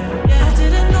had. Yeah, I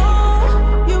didn't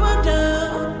know you were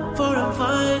down for I'm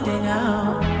finding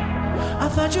out. I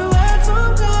thought you had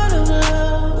some kind of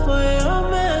love for your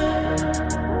man.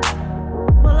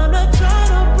 Well, I'm not trying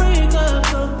to break up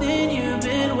something you've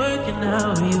been working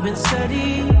out. You've been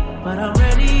steady, but I'm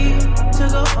ready to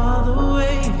go all the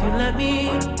way if you let me.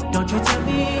 Don't you tell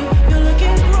me you're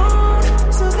looking grown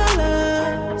since the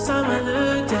last time I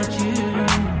looked at you.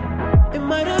 It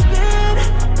might have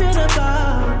been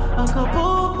about a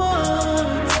couple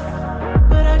months,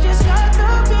 but I just got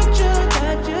the picture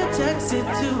that you texted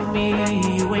to me.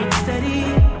 You ain't steady,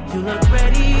 you look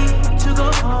ready to go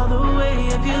all the way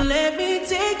if you let me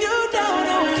take you down.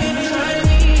 Oh, can you try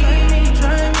me, try me,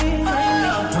 try me, try me.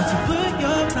 Once you put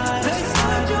your pride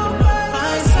aside, you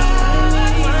find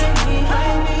me,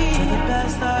 find me. You're the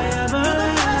best I ever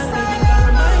had. Baby girl,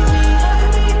 remind me.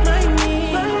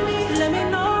 Let me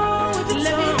know if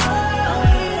it's on.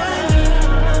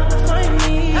 Find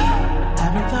me,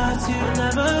 having thoughts you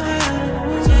never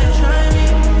had. Yeah, try me.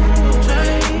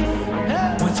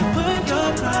 Once you put your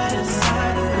pride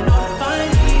aside, you know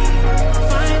find me.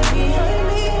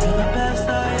 You're the best I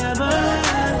ever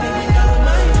had. Baby girl,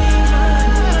 remind me.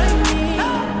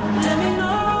 Let me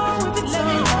know if it's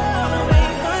on.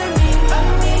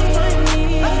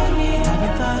 Find me.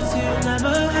 Having thoughts you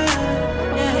never had.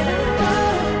 Yeah. Baby,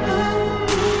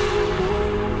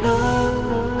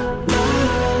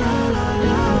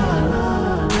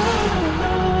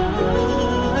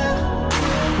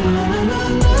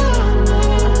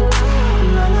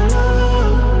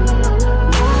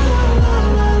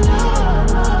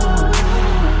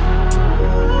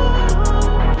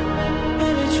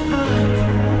 try me.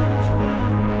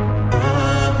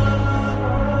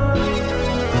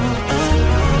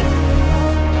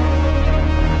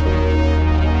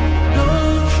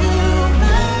 Don't you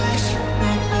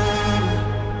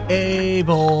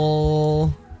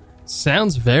Abel.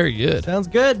 Sounds very good. Sounds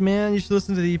good, man. You should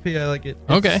listen to the EP. I like it.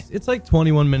 Okay. It's like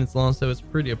 21 minutes long, so it's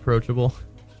pretty approachable.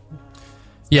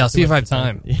 Yeah, I'll see if I have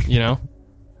time. You know?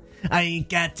 I ain't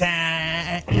got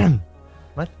time.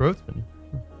 My throat's been...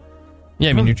 Yeah,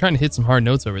 I mean, you're trying to hit some hard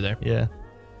notes over there. Yeah.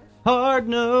 Hard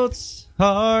notes.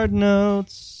 Hard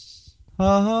notes.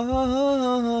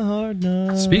 Hard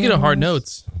notes. Speaking of hard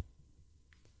notes,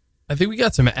 I think we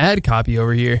got some ad copy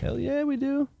over here. Hell yeah, we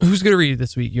do. Who's going to read it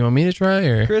this week? You want me to try?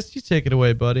 Or Chris, you take it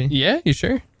away, buddy. Yeah, you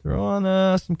sure? Throw on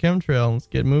some chemtrail and let's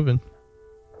get moving.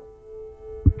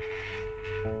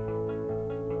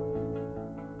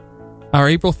 Our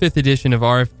April 5th edition of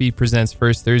RFB Presents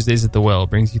First Thursdays at the Well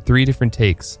brings you 3 different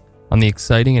takes on the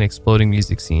exciting and exploding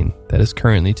music scene that is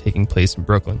currently taking place in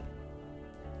Brooklyn.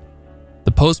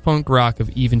 The post-punk rock of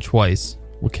Even Twice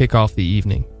will kick off the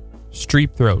evening.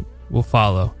 Street Throat will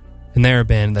follow, and they're a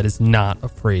band that is not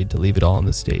afraid to leave it all on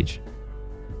the stage.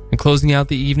 And closing out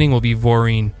the evening will be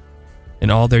Voreen in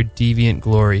all their deviant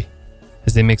glory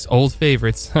as they mix old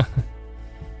favorites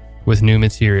with new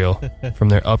material from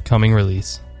their upcoming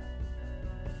release.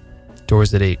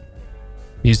 Doors at 8.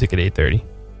 Music at 8:30.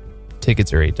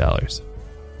 Tickets are $8.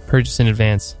 Purchase in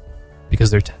advance because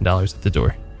they're $10 at the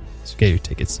door. So get your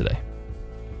tickets today.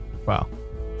 Wow.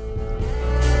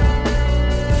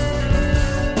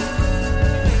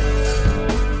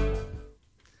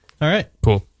 All right.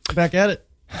 Cool. Back at it.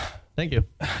 Thank you.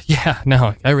 Yeah,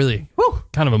 no, I really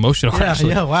kind of emotional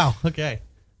actually. Yeah, wow. Okay.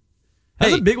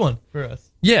 That's Hey. a big one for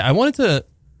us. Yeah, I wanted to.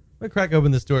 I'm going to crack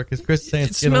open this door because Chris is saying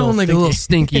It's smelling like a little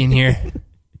stinky in here.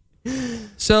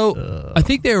 So I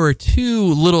think there were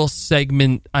 2 little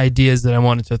segment ideas that I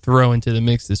wanted to throw into the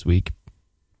mix this week.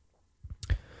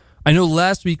 I know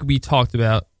last week we talked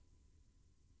about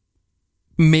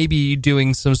maybe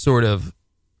doing some sort of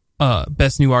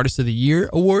Best New Artist of the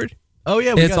Year award. Oh,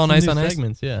 yeah. We It's got all some nice new on ice.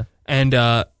 segments, yeah. And,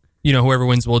 whoever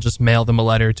wins, we'll just mail them a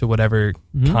letter to whatever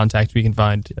contact we can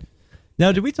find.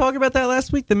 Now, did we talk about that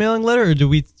last week, the mailing letter, or did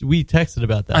we texted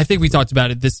about that? I think we talked about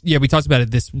it we talked about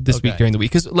it this Okay. week during the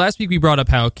week. Because last week we brought up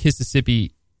how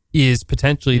Kississippi is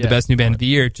potentially the best new band of the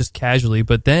year, just casually.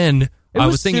 But then I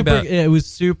was thinking about... It was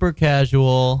super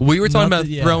casual. We were talking about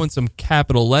throwing some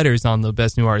capital letters on the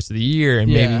best new artist of the year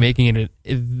and maybe making it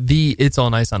the It's All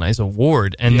Nice on Ice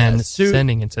award and then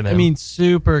sending it to them. I mean,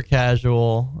 super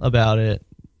casual about it.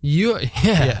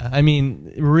 Yeah. I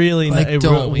mean, really, like, it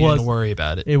don't was, worry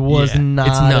about it. It was Yeah. not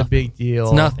It's nothing. a big deal.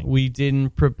 It's nothing. We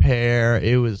didn't prepare.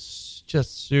 It was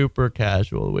just super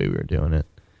casual the way we were doing it.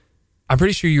 I'm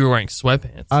pretty sure you were wearing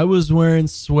sweatpants. I was wearing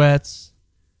sweats.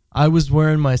 I was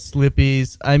wearing my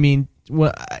slippies. I mean,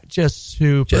 just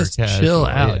super just casual. chill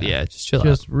out. Yeah, just chill out.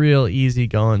 Just real easy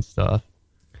going stuff.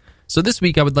 So this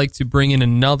week I would like to bring in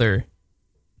another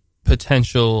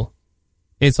potential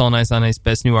It's All Nice on Ice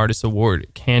Best New Artist Award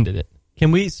candidate.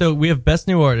 Can we? So we have Best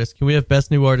New Artist. Can we have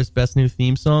Best New Artist, Best New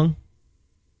Theme Song?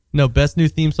 No, Best New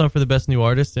Theme Song for the Best New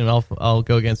Artist, and I'll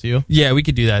go against you. Yeah, we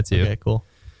could do that too. Okay, cool.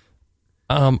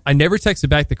 I never texted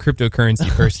back the cryptocurrency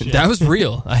person. That was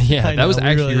real. That was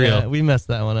actually real. Yeah, we messed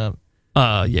that one up.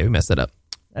 Yeah, we messed that up.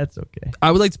 That's okay.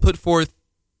 I would like to put forth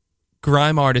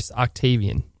grime artist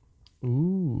Octavian.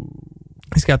 Ooh.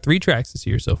 He's got 3 tracks this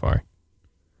year so far.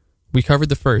 We covered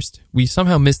the first. We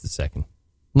somehow missed the second.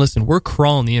 Listen, we're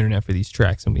crawling the internet for these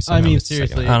tracks, and we somehow missed the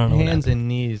seriously, second. I don't know. hands and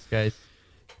knees, guys.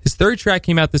 His 3rd track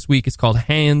came out this week. It's called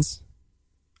Hands.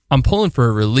 I'm pulling for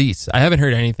a release. I haven't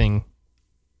heard anything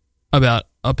about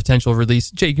a potential release.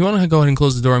 Jake, you want to go ahead and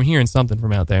close the door? I'm hearing something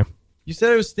from out there. You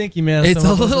said it was stinky, man. It's a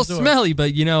Someone little closed the door. smelly,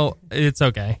 but it's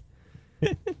okay.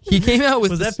 He came out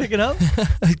with... Was that picking up?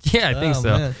 Yeah, I think Oh,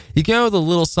 so. man. He came out with a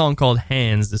little song called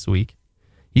Hands this week.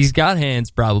 He's got hands,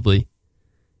 probably.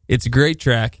 It's a great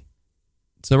track.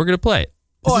 So we're going to play it.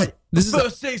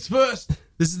 First things first.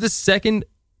 This is the second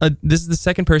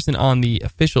person on the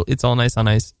official It's All Nice on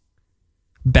Ice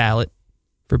ballot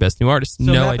for Best New Artist. So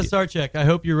no Matt idea. Pisarcek, I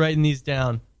hope you're writing these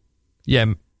down. Yeah,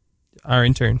 our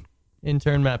intern.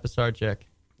 Intern Matt Pisarcek.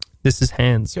 This is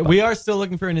Hands. We are still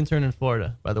looking for an intern in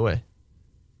Florida, by the way.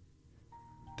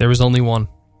 There was only one.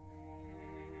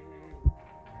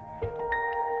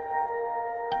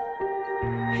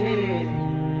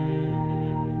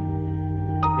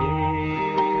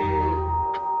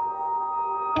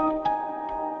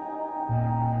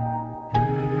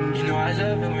 You know I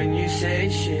love it when you say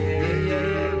shit.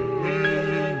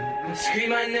 Scream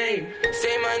my name,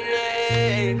 say my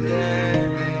name.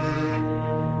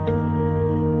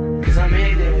 Cause I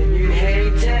made it and you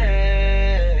hate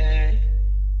it.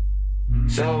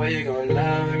 So are you gonna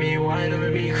love me, whine over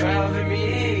me, cry over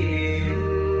me?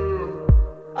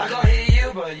 I can't hear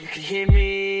you, but you can hear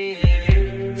me.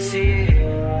 See,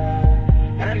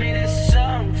 I made this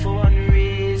song for one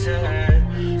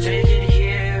reason, so you can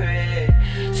hear it.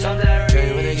 Stop that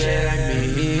rage. Wanna get like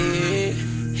me,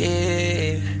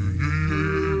 yeah.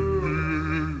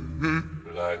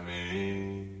 Like me.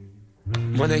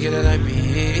 Wanna get it like me.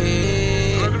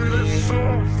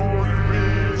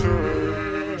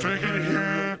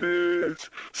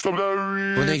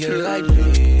 Wanna get it like me.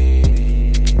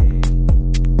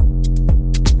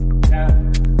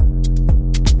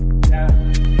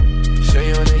 So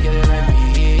you wanna get it like me.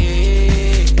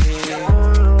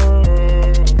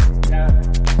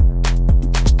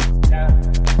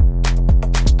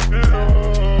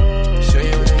 So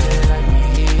you wanna get it like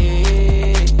me.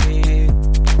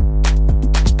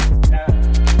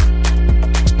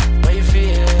 What you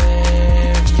feel?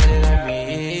 Get it like me.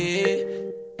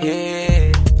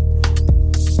 Yeah.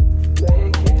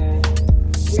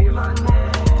 So you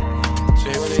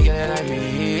wanna get it like me.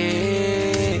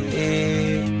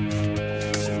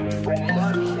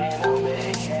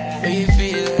 How you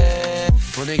feel it?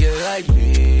 Wanna get it like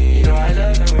me. You know I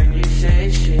love it when you say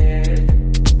shit.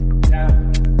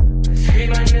 Scream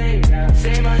my name,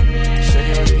 say my name. So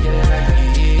you wanna get it like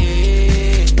me.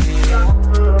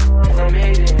 Cause I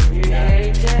made it, you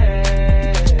hate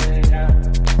it.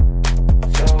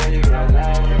 So when you gonna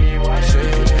love me, why should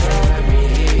you love me?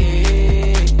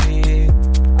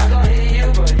 I can't hear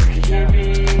you, but you can hear me.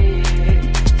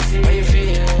 See how you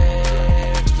feel.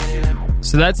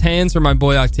 So that's Hands for my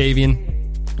boy Octavian.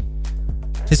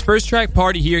 His first track,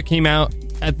 Party Here, came out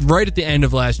right at the end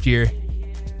of last year.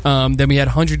 Then we had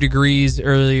 100 Degrees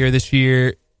earlier this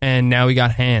year, and now we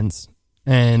got Hands.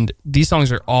 And these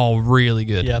songs are all really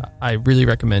good. Yeah. I really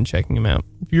recommend checking them out.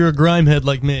 If you're a grime head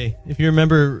like me, if you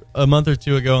remember a month or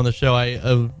two ago on the show, I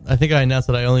think I announced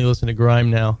that I only listen to grime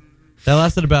now. That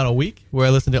lasted about a week where I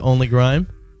listened to only grime.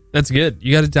 That's good.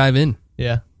 You got to dive in.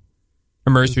 Yeah.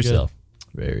 Immerse That's yourself.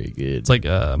 Very good. It's like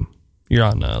you're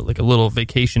on like a little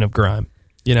vacation of grime,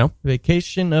 you know?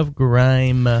 Vacation of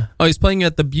grime. Oh, he's playing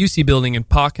at the Busey building in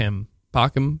Pockham.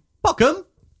 Pockham?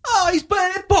 Oh, he's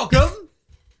playing at Pockham?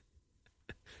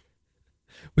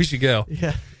 We should go.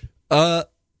 Yeah.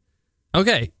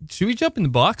 Okay. Should we jump in the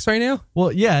box right now?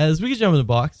 Well, yeah, as we can jump in the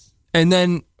box. And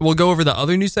then we'll go over the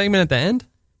other new segment at the end?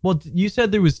 Well, you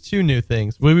said there was 2 new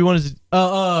things. What we wanted to...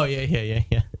 Oh, yeah.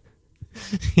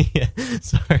 Yeah,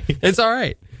 sorry. It's all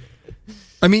right.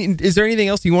 I mean, is there anything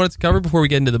else you wanted to cover before we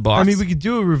get into the box? I mean, we could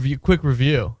do a quick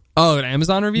review. Oh, an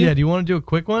Amazon review? Yeah, do you want to do a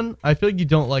quick one? I feel like you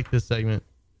don't like this segment.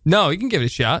 No, you can give it a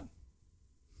shot.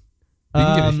 You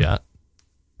can give it a shot.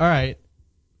 All right.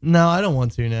 No, I don't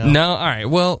want to now. No? All right.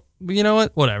 Well, you know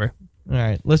what? Whatever. All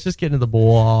right, let's just get into the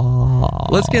ball.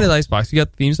 Let's get into the Icebox. You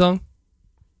got the theme song?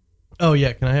 Oh,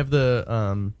 yeah. Can I have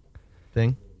the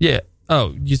thing? Yeah.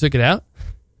 Oh, you took it out?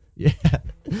 Yeah.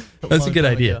 That's a good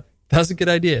Long time idea. ago. That's a good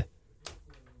idea.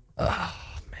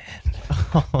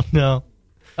 Oh, no.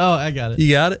 Oh, I got it.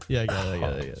 You got it? Yeah, I got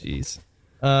it. Jeez.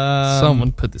 Um,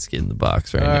 Someone put this kid in the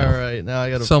box right now. All right, now I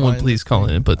got to. Someone please call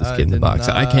in and put this kid in the box.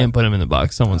 I can't put him in the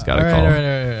box. Someone's got to call. All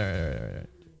right.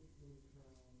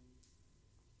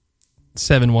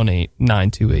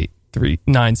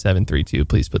 718-928-9732.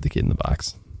 Please put the kid in the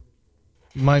box.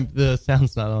 The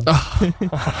sound's not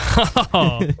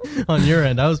on. On your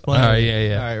end, I was playing. All right,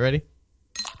 yeah. All right, ready?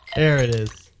 There it is.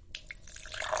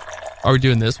 Are we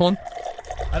doing this one?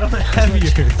 I don't have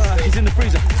yours. He's in the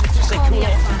freezer. Say cool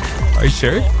off. Are you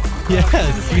sure?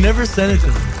 Yes, you never sent it to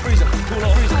me. Freezer. Cool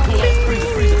off. Freezer. Cool off.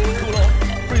 Freezer. Cool off.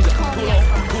 Freezer. Cool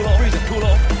off. Cool off. Freezer. Cool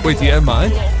off. Wait, do you have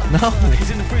mine? No,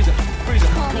 He's in the freezer. Freezer.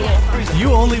 Cool off. Freezer.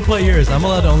 you only play yours. I'm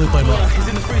allowed to only play mine. He's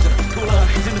in the freezer. Cool off.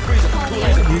 He's in the freezer. Cool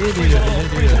off. You did do it.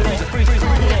 Freezer. Freezer.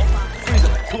 Cool off.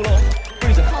 Freezer. Cool off.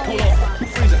 Freezer. Cool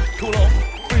off. Freezer. Cool off.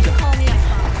 Freezer.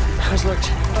 How's lunch?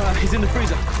 He's in the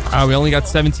freezer. We only got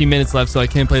 17 minutes left, so I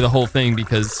can't play the whole thing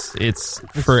because it's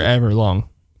forever long.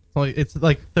 It's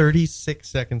like 36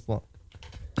 seconds long.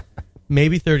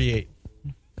 Maybe 38.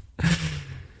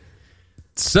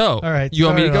 So, All right. you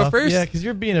want me to start it go off. first? Yeah, because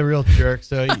you're being a real jerk.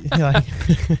 So, like,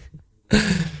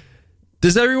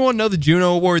 Does everyone know the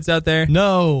Juno Awards out there?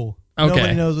 no. Okay.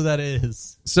 Nobody knows what that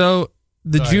is. So,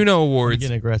 the Sorry. Juno I'm Awards.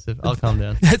 getting aggressive. I'll calm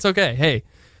down. That's okay. Hey,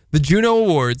 the Juno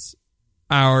Awards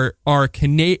are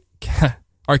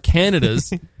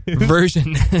Canada's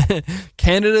version,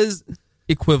 Canada's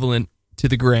equivalent to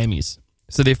the Grammys.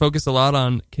 So they focus a lot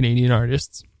on Canadian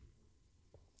artists.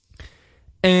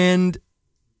 And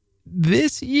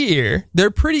this year,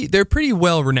 they're pretty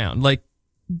well renowned. Like,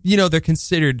 they're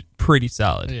considered pretty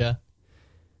solid. Yeah.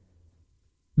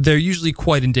 They're usually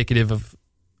quite indicative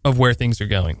of where things are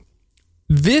going.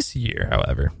 This year,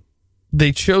 however,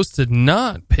 they chose to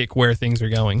not pick where things are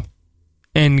going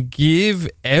and give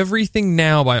Everything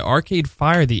Now by Arcade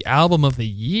Fire the album of the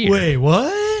year. Wait,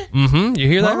 what? Mm-hmm. You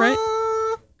hear that right?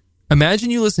 Imagine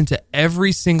you listen to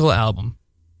every single album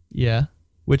Yeah,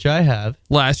 which I have.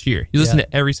 last year. You listen Yeah.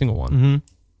 to every single one.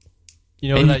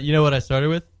 Mm-hmm. And- You know what I started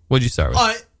with? What'd you start with? All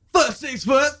right, 6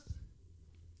 foot.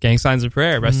 Gang Signs of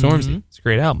Prayer by Stormzy. It's a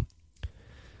great album.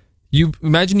 You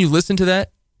imagine you listened to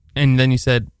that and then you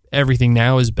said Everything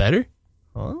Now is better?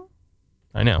 Huh?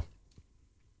 I know.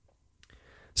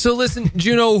 So listen,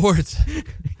 Juno Awards.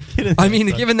 I mean,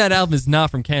 given that album is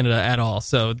not from Canada at all,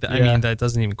 so I Yeah. mean that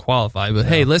doesn't even qualify. But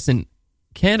hey, listen,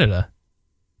 Canada,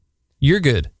 you're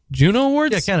good. Juno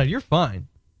Awards, Yeah, Canada, you're fine.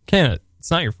 Canada, it's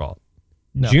not your fault.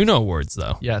 No. Juno Awards,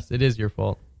 though, Yes, it is your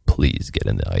fault. please get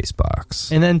in the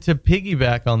icebox. And then to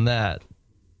piggyback on that,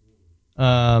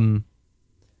 I'm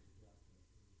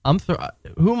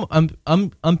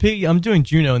doing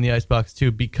Juno in the icebox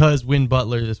too because Win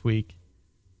Butler this week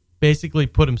basically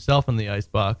put himself in the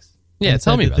icebox. Yeah, and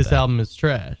tell said me that about this that. album is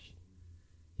trash.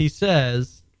 He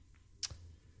says,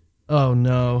 "Oh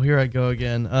no, here I go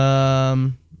again."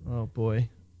 Oh boy,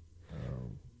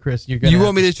 Chris, you're gonna. You have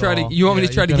want me to try to? stall. You want me Yeah,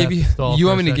 to try to you're give gonna you? have to stall You for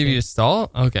want a me to give second. you a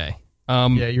stall? Okay.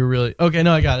 Yeah, you're really okay.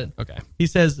 No, I got it. Okay. He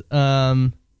says,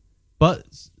 but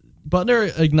Butler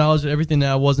acknowledged that Everything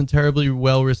Now wasn't terribly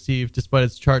well received despite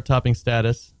its chart-topping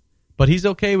status, but he's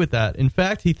okay with that. In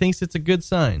fact, he thinks it's a good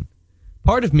sign.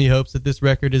 Part of me hopes that this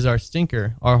record is our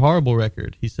stinker, our horrible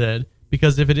record, he said,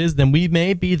 because if it is, then we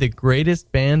may be the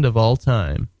greatest band of all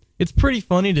time. It's pretty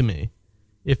funny to me.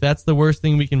 If that's the worst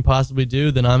thing we can possibly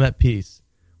do, then I'm at peace.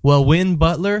 Well, Win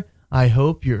Butler, I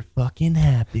hope you're fucking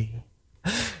happy.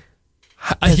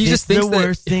 He just thinks the that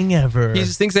worst thing ever. he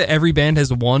just thinks that every band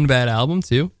has one bad album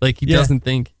too. Like he Yeah. doesn't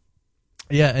think.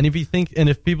 Yeah, and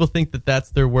if people think that that's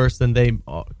their worst, then they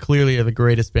clearly are the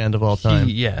greatest band of all time.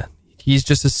 He's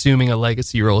just assuming a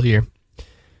legacy role here.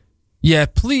 Yeah,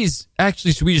 please.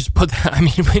 Actually, should we just put that? I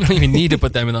mean, we don't even need to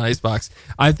put them in the icebox.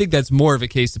 I think that's more of a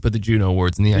case to put the Juno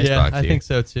Awards in the icebox. Yeah, I here. think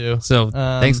so too. So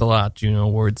thanks a lot, Juno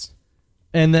Awards.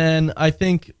 And then I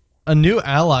think a new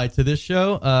ally to this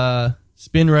show,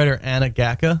 spin writer Anna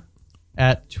Gacka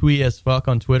at Twee as fuck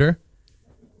on Twitter.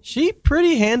 She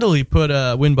pretty handily put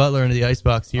Win Butler into the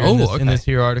icebox here in this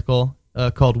here article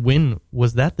called "Win."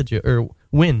 Was that the joke? Or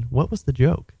Win? What was the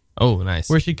joke? Oh, nice.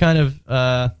 Where she kind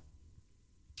of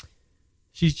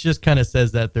she just kind of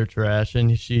says that they're trash,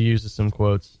 and she uses some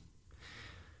quotes.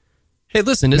 Hey,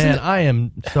 listen, isn't Man, it? I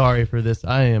am sorry for this.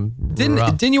 I am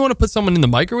rough. Didn't you want to put someone in the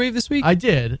microwave this week? I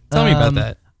did. Tell me about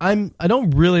that. I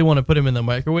don't really want to put him in the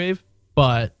microwave,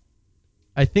 but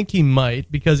I think he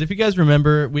might, because if you guys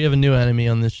remember, we have a new enemy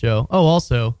on this show. Oh,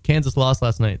 also, Kansas lost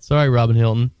last night. Sorry, Robin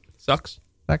Hilton. Sucks.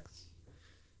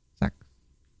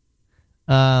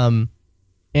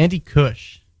 Andy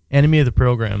Cush, enemy of the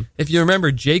program. If you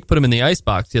remember, Jake put him in the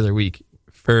icebox the other week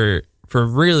for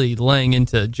really laying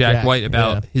into Jack White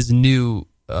about his new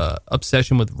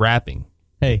obsession with rapping.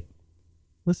 Hey,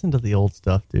 listen to the old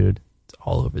stuff, dude. It's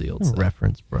all over the old stuff.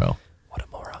 Reference, bro. What a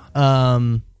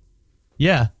moron.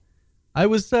 Yeah. I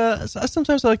was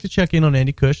sometimes I like to check in on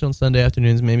Andy Cush on Sunday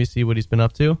afternoons, maybe see what he's been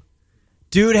up to.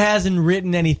 Dude hasn't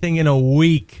written anything in a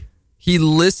week. He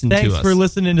listened to us. Thanks for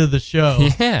listening to the show.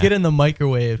 Yeah. Get in the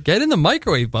microwave. Get in the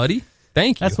microwave, buddy.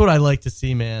 Thank you. That's what I like to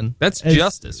see, man. That's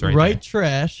justice right Write there.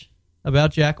 trash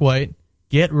about Jack White.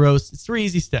 Get roasted. It's 3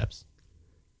 easy steps.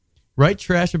 Write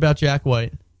trash about Jack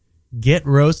White. Get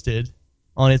roasted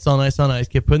on It's All Nice on Ice.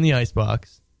 Get put in the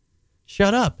icebox.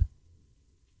 Shut up.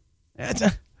 It's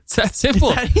that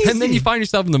simple. It's that easy. And then you find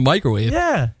yourself in the microwave.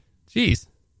 Yeah. Jeez.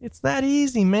 It's that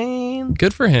easy, man.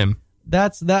 Good for him.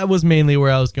 That was mainly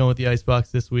where I was going with the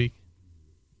icebox this week.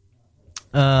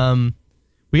 We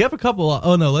have a couple.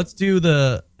 Oh no, let's do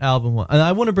the album one. And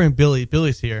I want to bring Billy.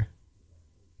 Billy's here.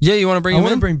 Yeah, you want to bring him I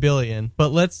want in? to bring Billy in,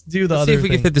 but let's do the Let's other see if we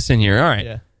thing. can fit this in here. All right.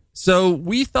 Yeah. So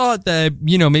we thought that,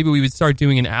 maybe we would start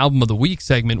doing an album of the week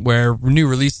segment where new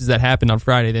releases that happened on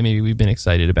Friday that maybe we've been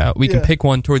excited about. We can pick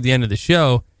one toward the end of the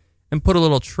show and put a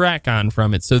little track on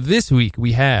from it. So this week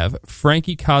we have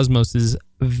Frankie Cosmos'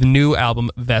 new album,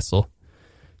 Vessel.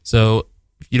 So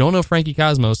if you don't know Frankie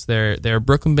Cosmos, they're a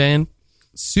Brooklyn band.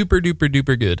 Super duper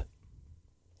duper good.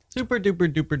 Super duper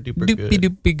duper duper Doopy good.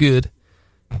 doopy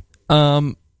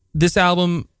good. This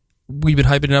album, we've been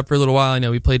hyping it up for a little while. I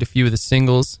know we played a few of the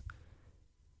singles.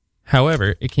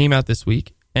 However, it came out this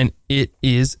week, and it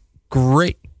is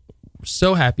great. We're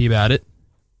so happy about it.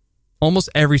 Almost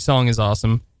every song is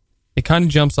awesome. It kind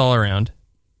of jumps all around.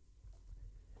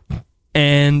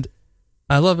 And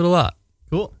I love it a lot.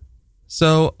 Cool.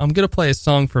 So I'm going to play a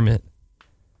song from it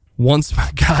once my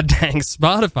goddamn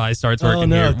Spotify starts working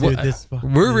no, here. dude,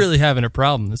 We're really having a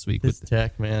problem this week This with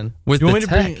tech, man. with you the want me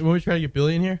tech. you want me to try to get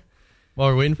Billy in here while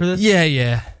we're waiting for this?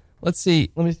 Yeah. Let's see.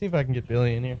 Let me see if I can get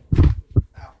Billy in here.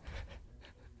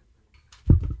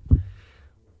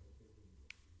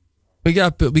 We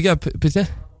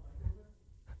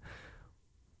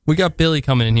got Billy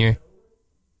coming in here.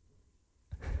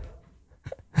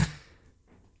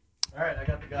 All right, I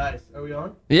got the guys. Are we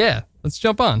on? Yeah, let's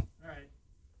jump on. All right.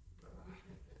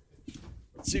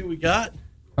 Let's see what we got.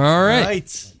 All right.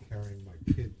 Right.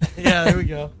 Yeah, there we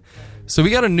go. So we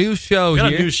got a new show We got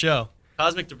here. a new show.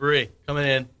 Cosmic Debris coming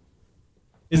in.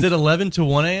 Is it 11 to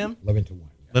 1 a.m.? 11 to 1.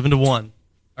 11 to 1.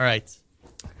 All right.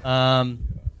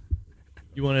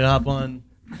 You want to hop on?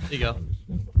 There you go.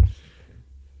 You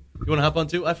want to hop on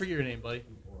too? I forget your name, buddy.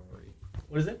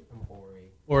 What is it?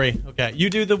 Orie. Okay. You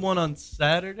do the one on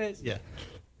Saturdays? Yeah.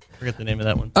 Forget the name of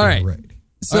that one. All right. Right.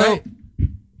 So All right.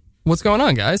 what's going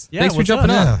on, guys? Yeah, Thanks for what's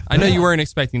jumping up? on. Yeah, I know yeah. you weren't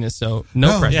expecting this, so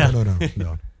no pressure. Yeah.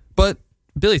 No. But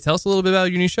Billy, tell us a little bit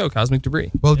about your new show, Cosmic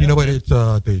Debris. Well, you know what? It's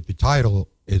the title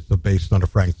is based on a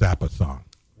Frank Zappa song.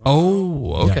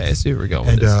 Oh, okay. Yes. I see where we're going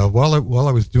And with this. while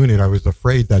I was doing it, I was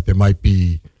afraid that there might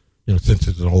be, since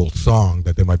it's an old song,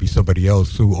 that there might be somebody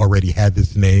else who already had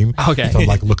this name. Okay. So I'm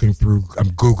like looking through,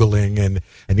 I'm Googling, and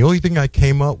the only thing I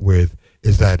came up with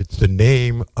is that it's the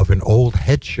name of an old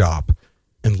head shop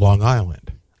in Long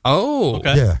Island. Oh,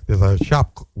 Okay. Yeah, there's a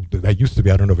shop that used to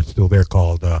be, I don't know if it's still there,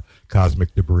 called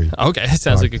Cosmic Debris. Okay.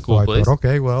 Sounds like a cool I place. thought,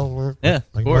 okay, well, Yeah,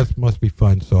 like, sure. must be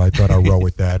fun. So I thought I'd roll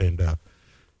with that, and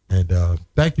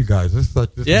thank you guys. This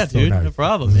Yeah, is so dude, nice. no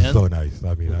problem, This man. is so nice.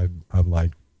 I mean, I'm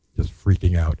like just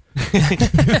freaking out.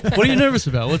 What are you nervous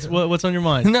about? What's on your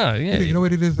mind? No, yeah. You know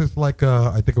what it is? It's like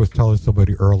I think I was telling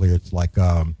somebody earlier. It's like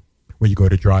when you go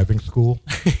to driving school,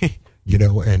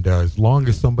 and as long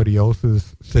as somebody else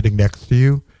is sitting next to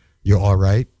you, you're all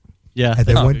right. Yeah. And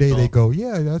then that's one pretty day they cool. go,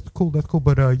 yeah, that's cool,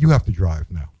 but you have to drive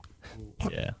now.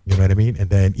 Yeah. You know what I mean? And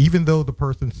then even though the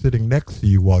person's sitting next to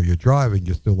you while you're driving,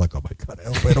 you're still like, oh my God, I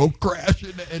hope I don't crash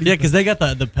into anything. Yeah, because they got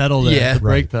the pedal there, Yeah. the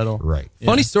brake Right. pedal. Right.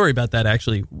 Funny story about that,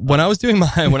 actually. When I was doing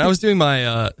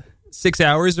my 6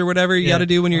 hours or whatever you Yeah. got to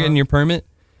do when you're getting your permit,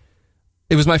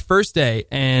 it was my first day,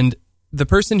 and the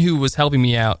person who was helping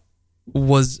me out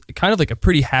was kind of like a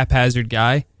pretty haphazard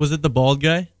guy. Was it the bald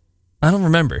guy? I don't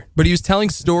remember, but he was telling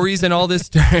stories and all this.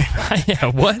 Yeah,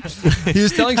 what? He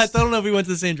was telling. I don't know if we went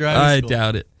to the same driving I school.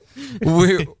 doubt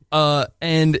it.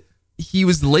 And he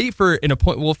was late for an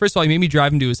appointment. Well, first of all, he made me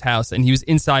drive him to his house, and he was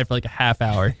inside for like a half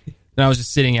hour. And I was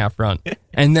just sitting out front.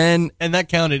 And then... And that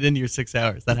counted into your 6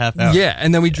 hours, that half hour. Yeah,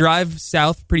 and then we drive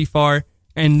south pretty far,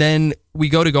 and then we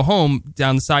go home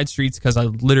down the side streets, because I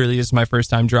literally, this is my first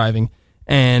time driving,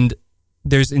 and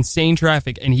there's insane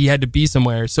traffic, and he had to be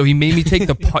somewhere, so he made me take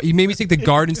the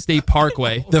Garden State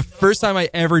Parkway, the first time I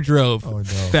ever drove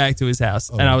back to his house,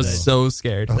 and I was so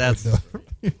scared. That's...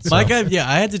 My guy, yeah,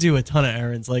 I had to do a ton of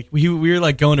errands. Like, we were,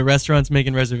 like, going to restaurants,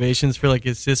 making reservations for, like,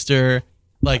 his sister.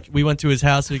 Like, we went to his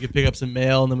house so he could pick up some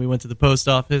mail, and then we went to the post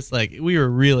office. Like, we were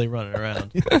really running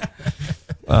around.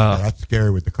 That's scary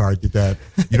with the car. I did that.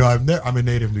 You know, I'm a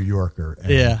native New Yorker.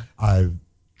 And I've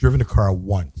driven a car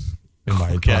once in my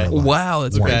entire life. Wow,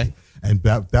 that's okay. And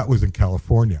that was in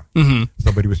California. Mm-hmm.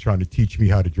 Somebody was trying to teach me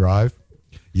how to drive.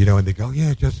 You know, and they go,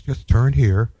 yeah, just turn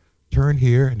here. Turn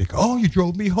here, and they go, oh, you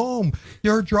drove me home.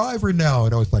 You're a driver now.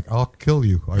 And I was like, I'll kill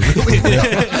you. I really will.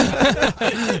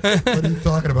 What are you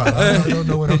talking about? I don't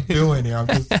know what I'm doing here. I'm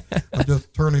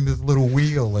just turning this little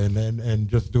wheel and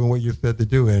just doing what you said to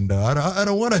do. And I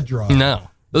don't want to drive. No.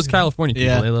 Those California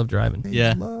people, they love driving.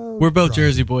 Yeah. We're both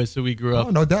Jersey boys, so we grew up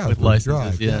no doubt. with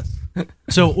licenses. Drive, yes.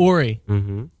 So, Orie,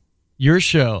 your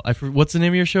show, what's the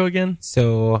name of your show again?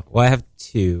 So, well, I have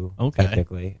two,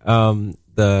 technically.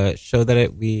 The show that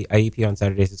I EP on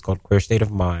Saturdays is called Queer State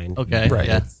of Mind. Okay. Right.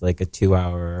 Yeah. It's like a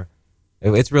 2-hour...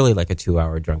 It's really like a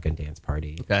 2-hour drunken dance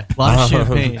party. Okay. A lot of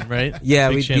champagne, right? Yeah,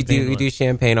 we do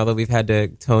champagne, although we've had to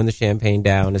tone the champagne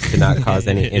down as to not cause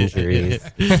any injuries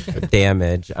or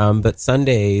damage. But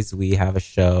Sundays, we have a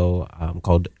show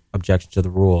called Objection to the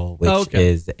Rule, which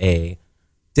is a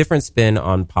different spin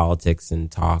on politics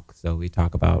and talk. So we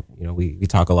talk about, we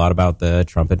talk a lot about the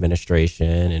Trump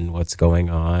administration and what's going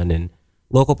on and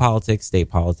local politics, state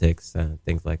politics,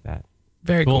 things like that.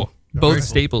 Very cool. Both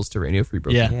staples to Radio Free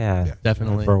Brooklyn. Yeah,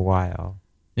 definitely. For a while.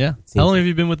 Yeah. How long have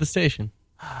you been with the station?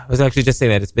 I was actually just saying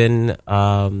that. It's been,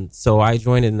 so I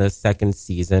joined in the second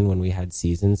season when we had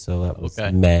seasons. So that was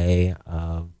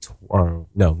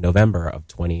November of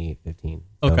 2015.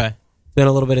 So okay. It's been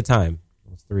a little bit of time.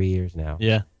 Almost 3 years now.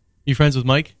 Yeah. You friends with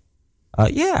Mike?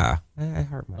 Yeah. I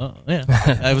heart Mike. Oh, yeah.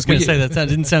 I was going to say that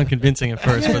didn't sound convincing at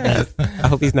first, but I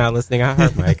hope he's not listening. I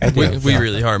heart Mike. We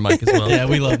really heart Mike as well. Yeah,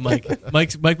 we love Mike.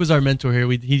 Mike was our mentor here.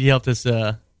 He helped us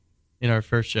in our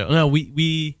first show. No,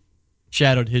 we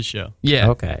shadowed his show. Yeah.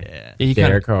 Okay. Yeah.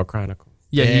 Derek Carl Chronicles.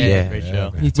 Yeah, great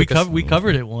show. We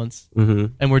covered it once,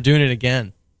 and we're doing it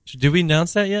again. Did we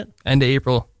announce that yet? End of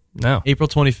April. No. April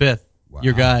 25th. Wow.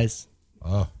 Your guys.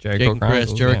 Oh, Jake and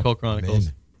Chris, Jericho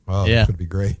Chronicles. Oh, yeah. It's going to be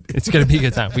great. It's going to be a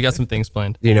good time. We got some things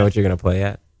planned. Do you know what you're going to play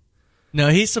yet? No,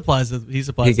 he supplies. He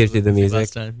gives you the music.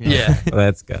 Last time. Yeah. Well,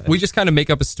 that's good. We just kind of make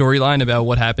up a storyline about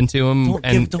what happened to him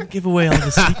Don't give away all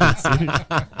the secrets, dude.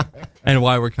 And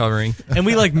why we're covering. And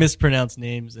we mispronounce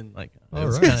names and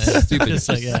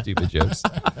stupid jokes.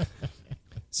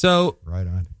 So right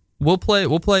on. We'll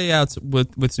play out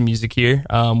with some music here.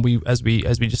 As we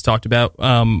just talked about.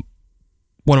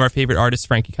 One of our favorite artists,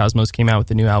 Frankie Cosmos, came out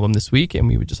with a new album this week, and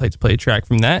we would just like to play a track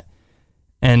from that.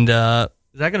 And is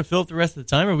that going to fill up the rest of the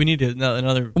time, or we need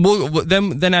another?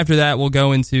 Then after that, we'll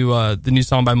go into the new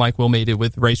song by Mike Will Made It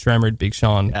with Ray Shremmerd, Big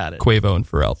Sean, Quavo, and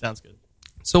Pharrell. Sounds good.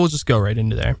 So we'll just go right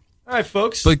into there. All right,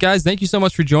 folks. But guys, thank you so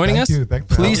much for joining us.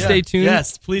 Please stay tuned.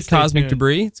 Yes, please stay Cosmic tuned.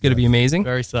 Debris. It's going to be amazing.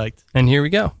 Very psyched. And here we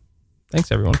go.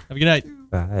 Thanks, everyone. Have a good night.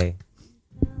 Bye.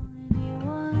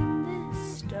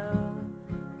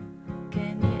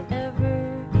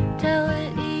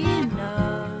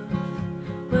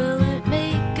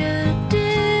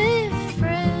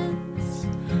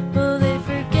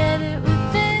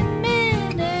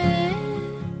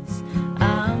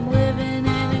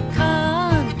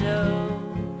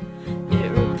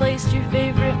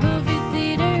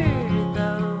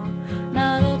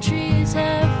 Trees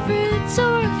have fruits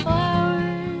or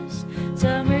flowers.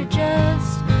 Some are just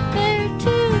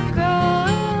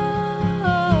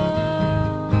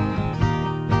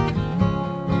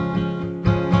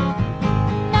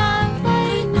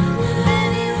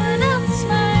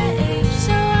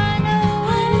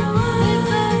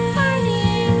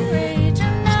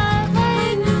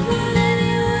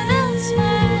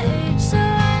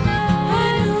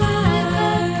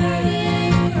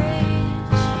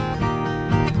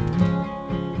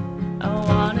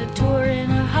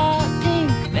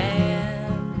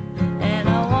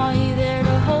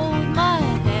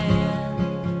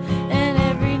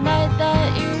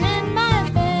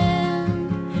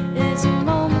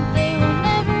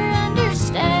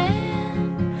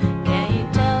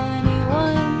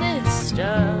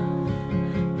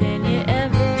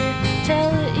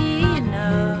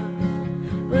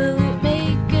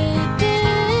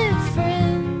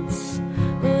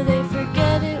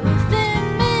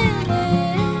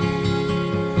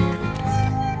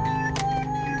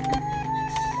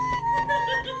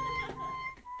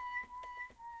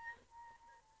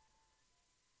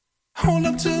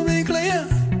to be clear.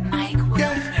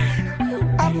 Yeah,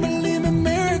 I believe in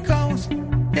miracles.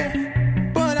 Yeah,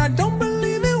 but I don't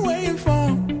believe in waiting for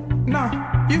 'em. No,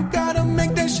 you gotta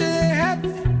make that shit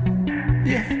happen.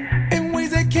 Yeah, in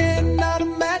ways they cannot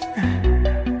imagine.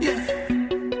 Yeah,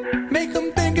 make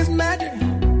them think it's magic.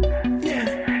 Yeah,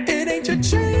 it ain't your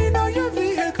chain or your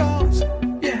vehicles.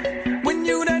 Yeah, when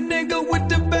you that nigga with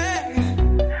the bag.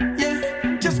 Yeah,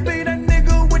 just be that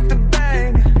nigga with the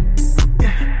bag.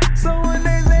 Yeah, so when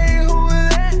they say who is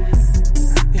that?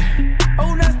 Yeah,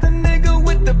 oh that's the nigga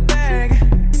with the bag.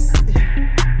 Yeah,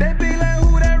 they be like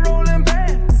who that rolling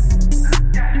back?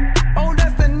 Oh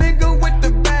that's the nigga with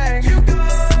the bag. You go,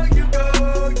 you go,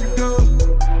 you go.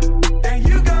 Then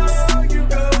you go, you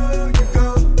go, you go.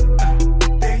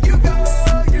 Then you go,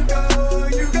 you go,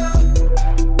 you go.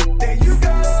 Then you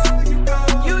go, you go.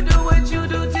 You do what you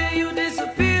do till you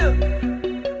disappear.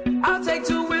 I'll take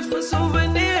 2 whips for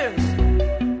souvenirs.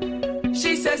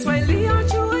 She said, "Sweaty,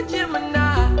 aren't you a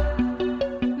Gemini?"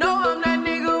 No, I'm that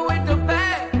nigga with the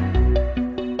bag.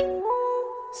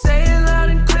 Say it loud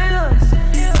and clear.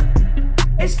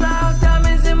 It's loud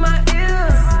diamonds in my ear.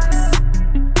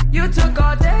 You took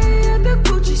all day at the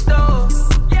Gucci store.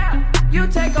 Yeah, you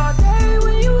take all day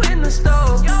when you in the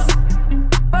store.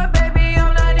 But baby,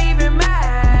 I'm not even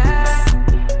mad.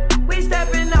 We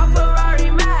stepping out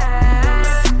Ferrari mad.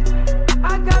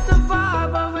 I got the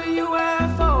vibe over you at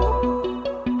 4.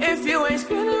 If you ain't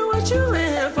spinning, what you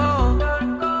in for?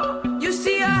 You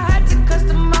see, I had to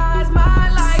customize my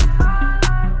life.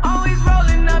 Always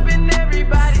rolling up in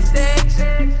everybody's stakes.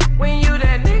 When you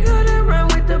that nigga that run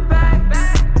with the back,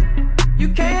 you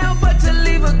can't help but to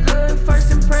leave a good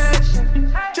first impression.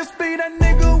 Just be that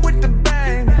nigga with the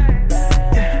bang.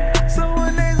 Yeah. So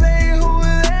when they say who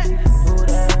is that?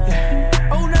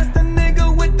 Yeah. Oh, that's the nigga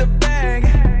with the bag.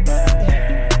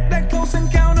 Yeah. That close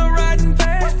encounter riding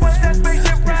fast. Watch that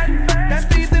spaceship riding fast. That's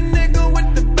be the nigga with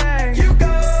the bag. You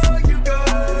go, you go,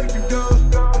 you go.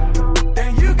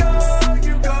 Then you go,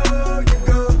 you go, you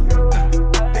go.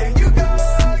 Then you go,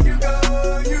 you go,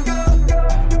 you go.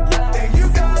 Then you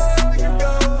go, you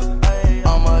go.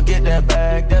 I'ma get that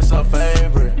bag, that's a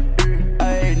favorite.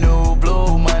 Ayy, new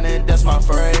blue money, that's my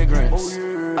fragrance.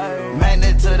 Ayy,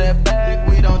 magnet to that bag,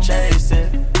 we don't chase it.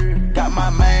 Got my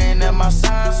main and my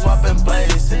sign swapping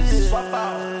places.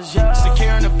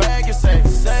 Secure in the bag is safe.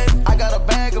 I got a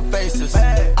bag of faces.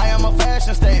 I am a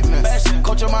fashion statement.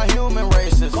 Culture my human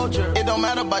races. It don't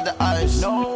matter about the ice.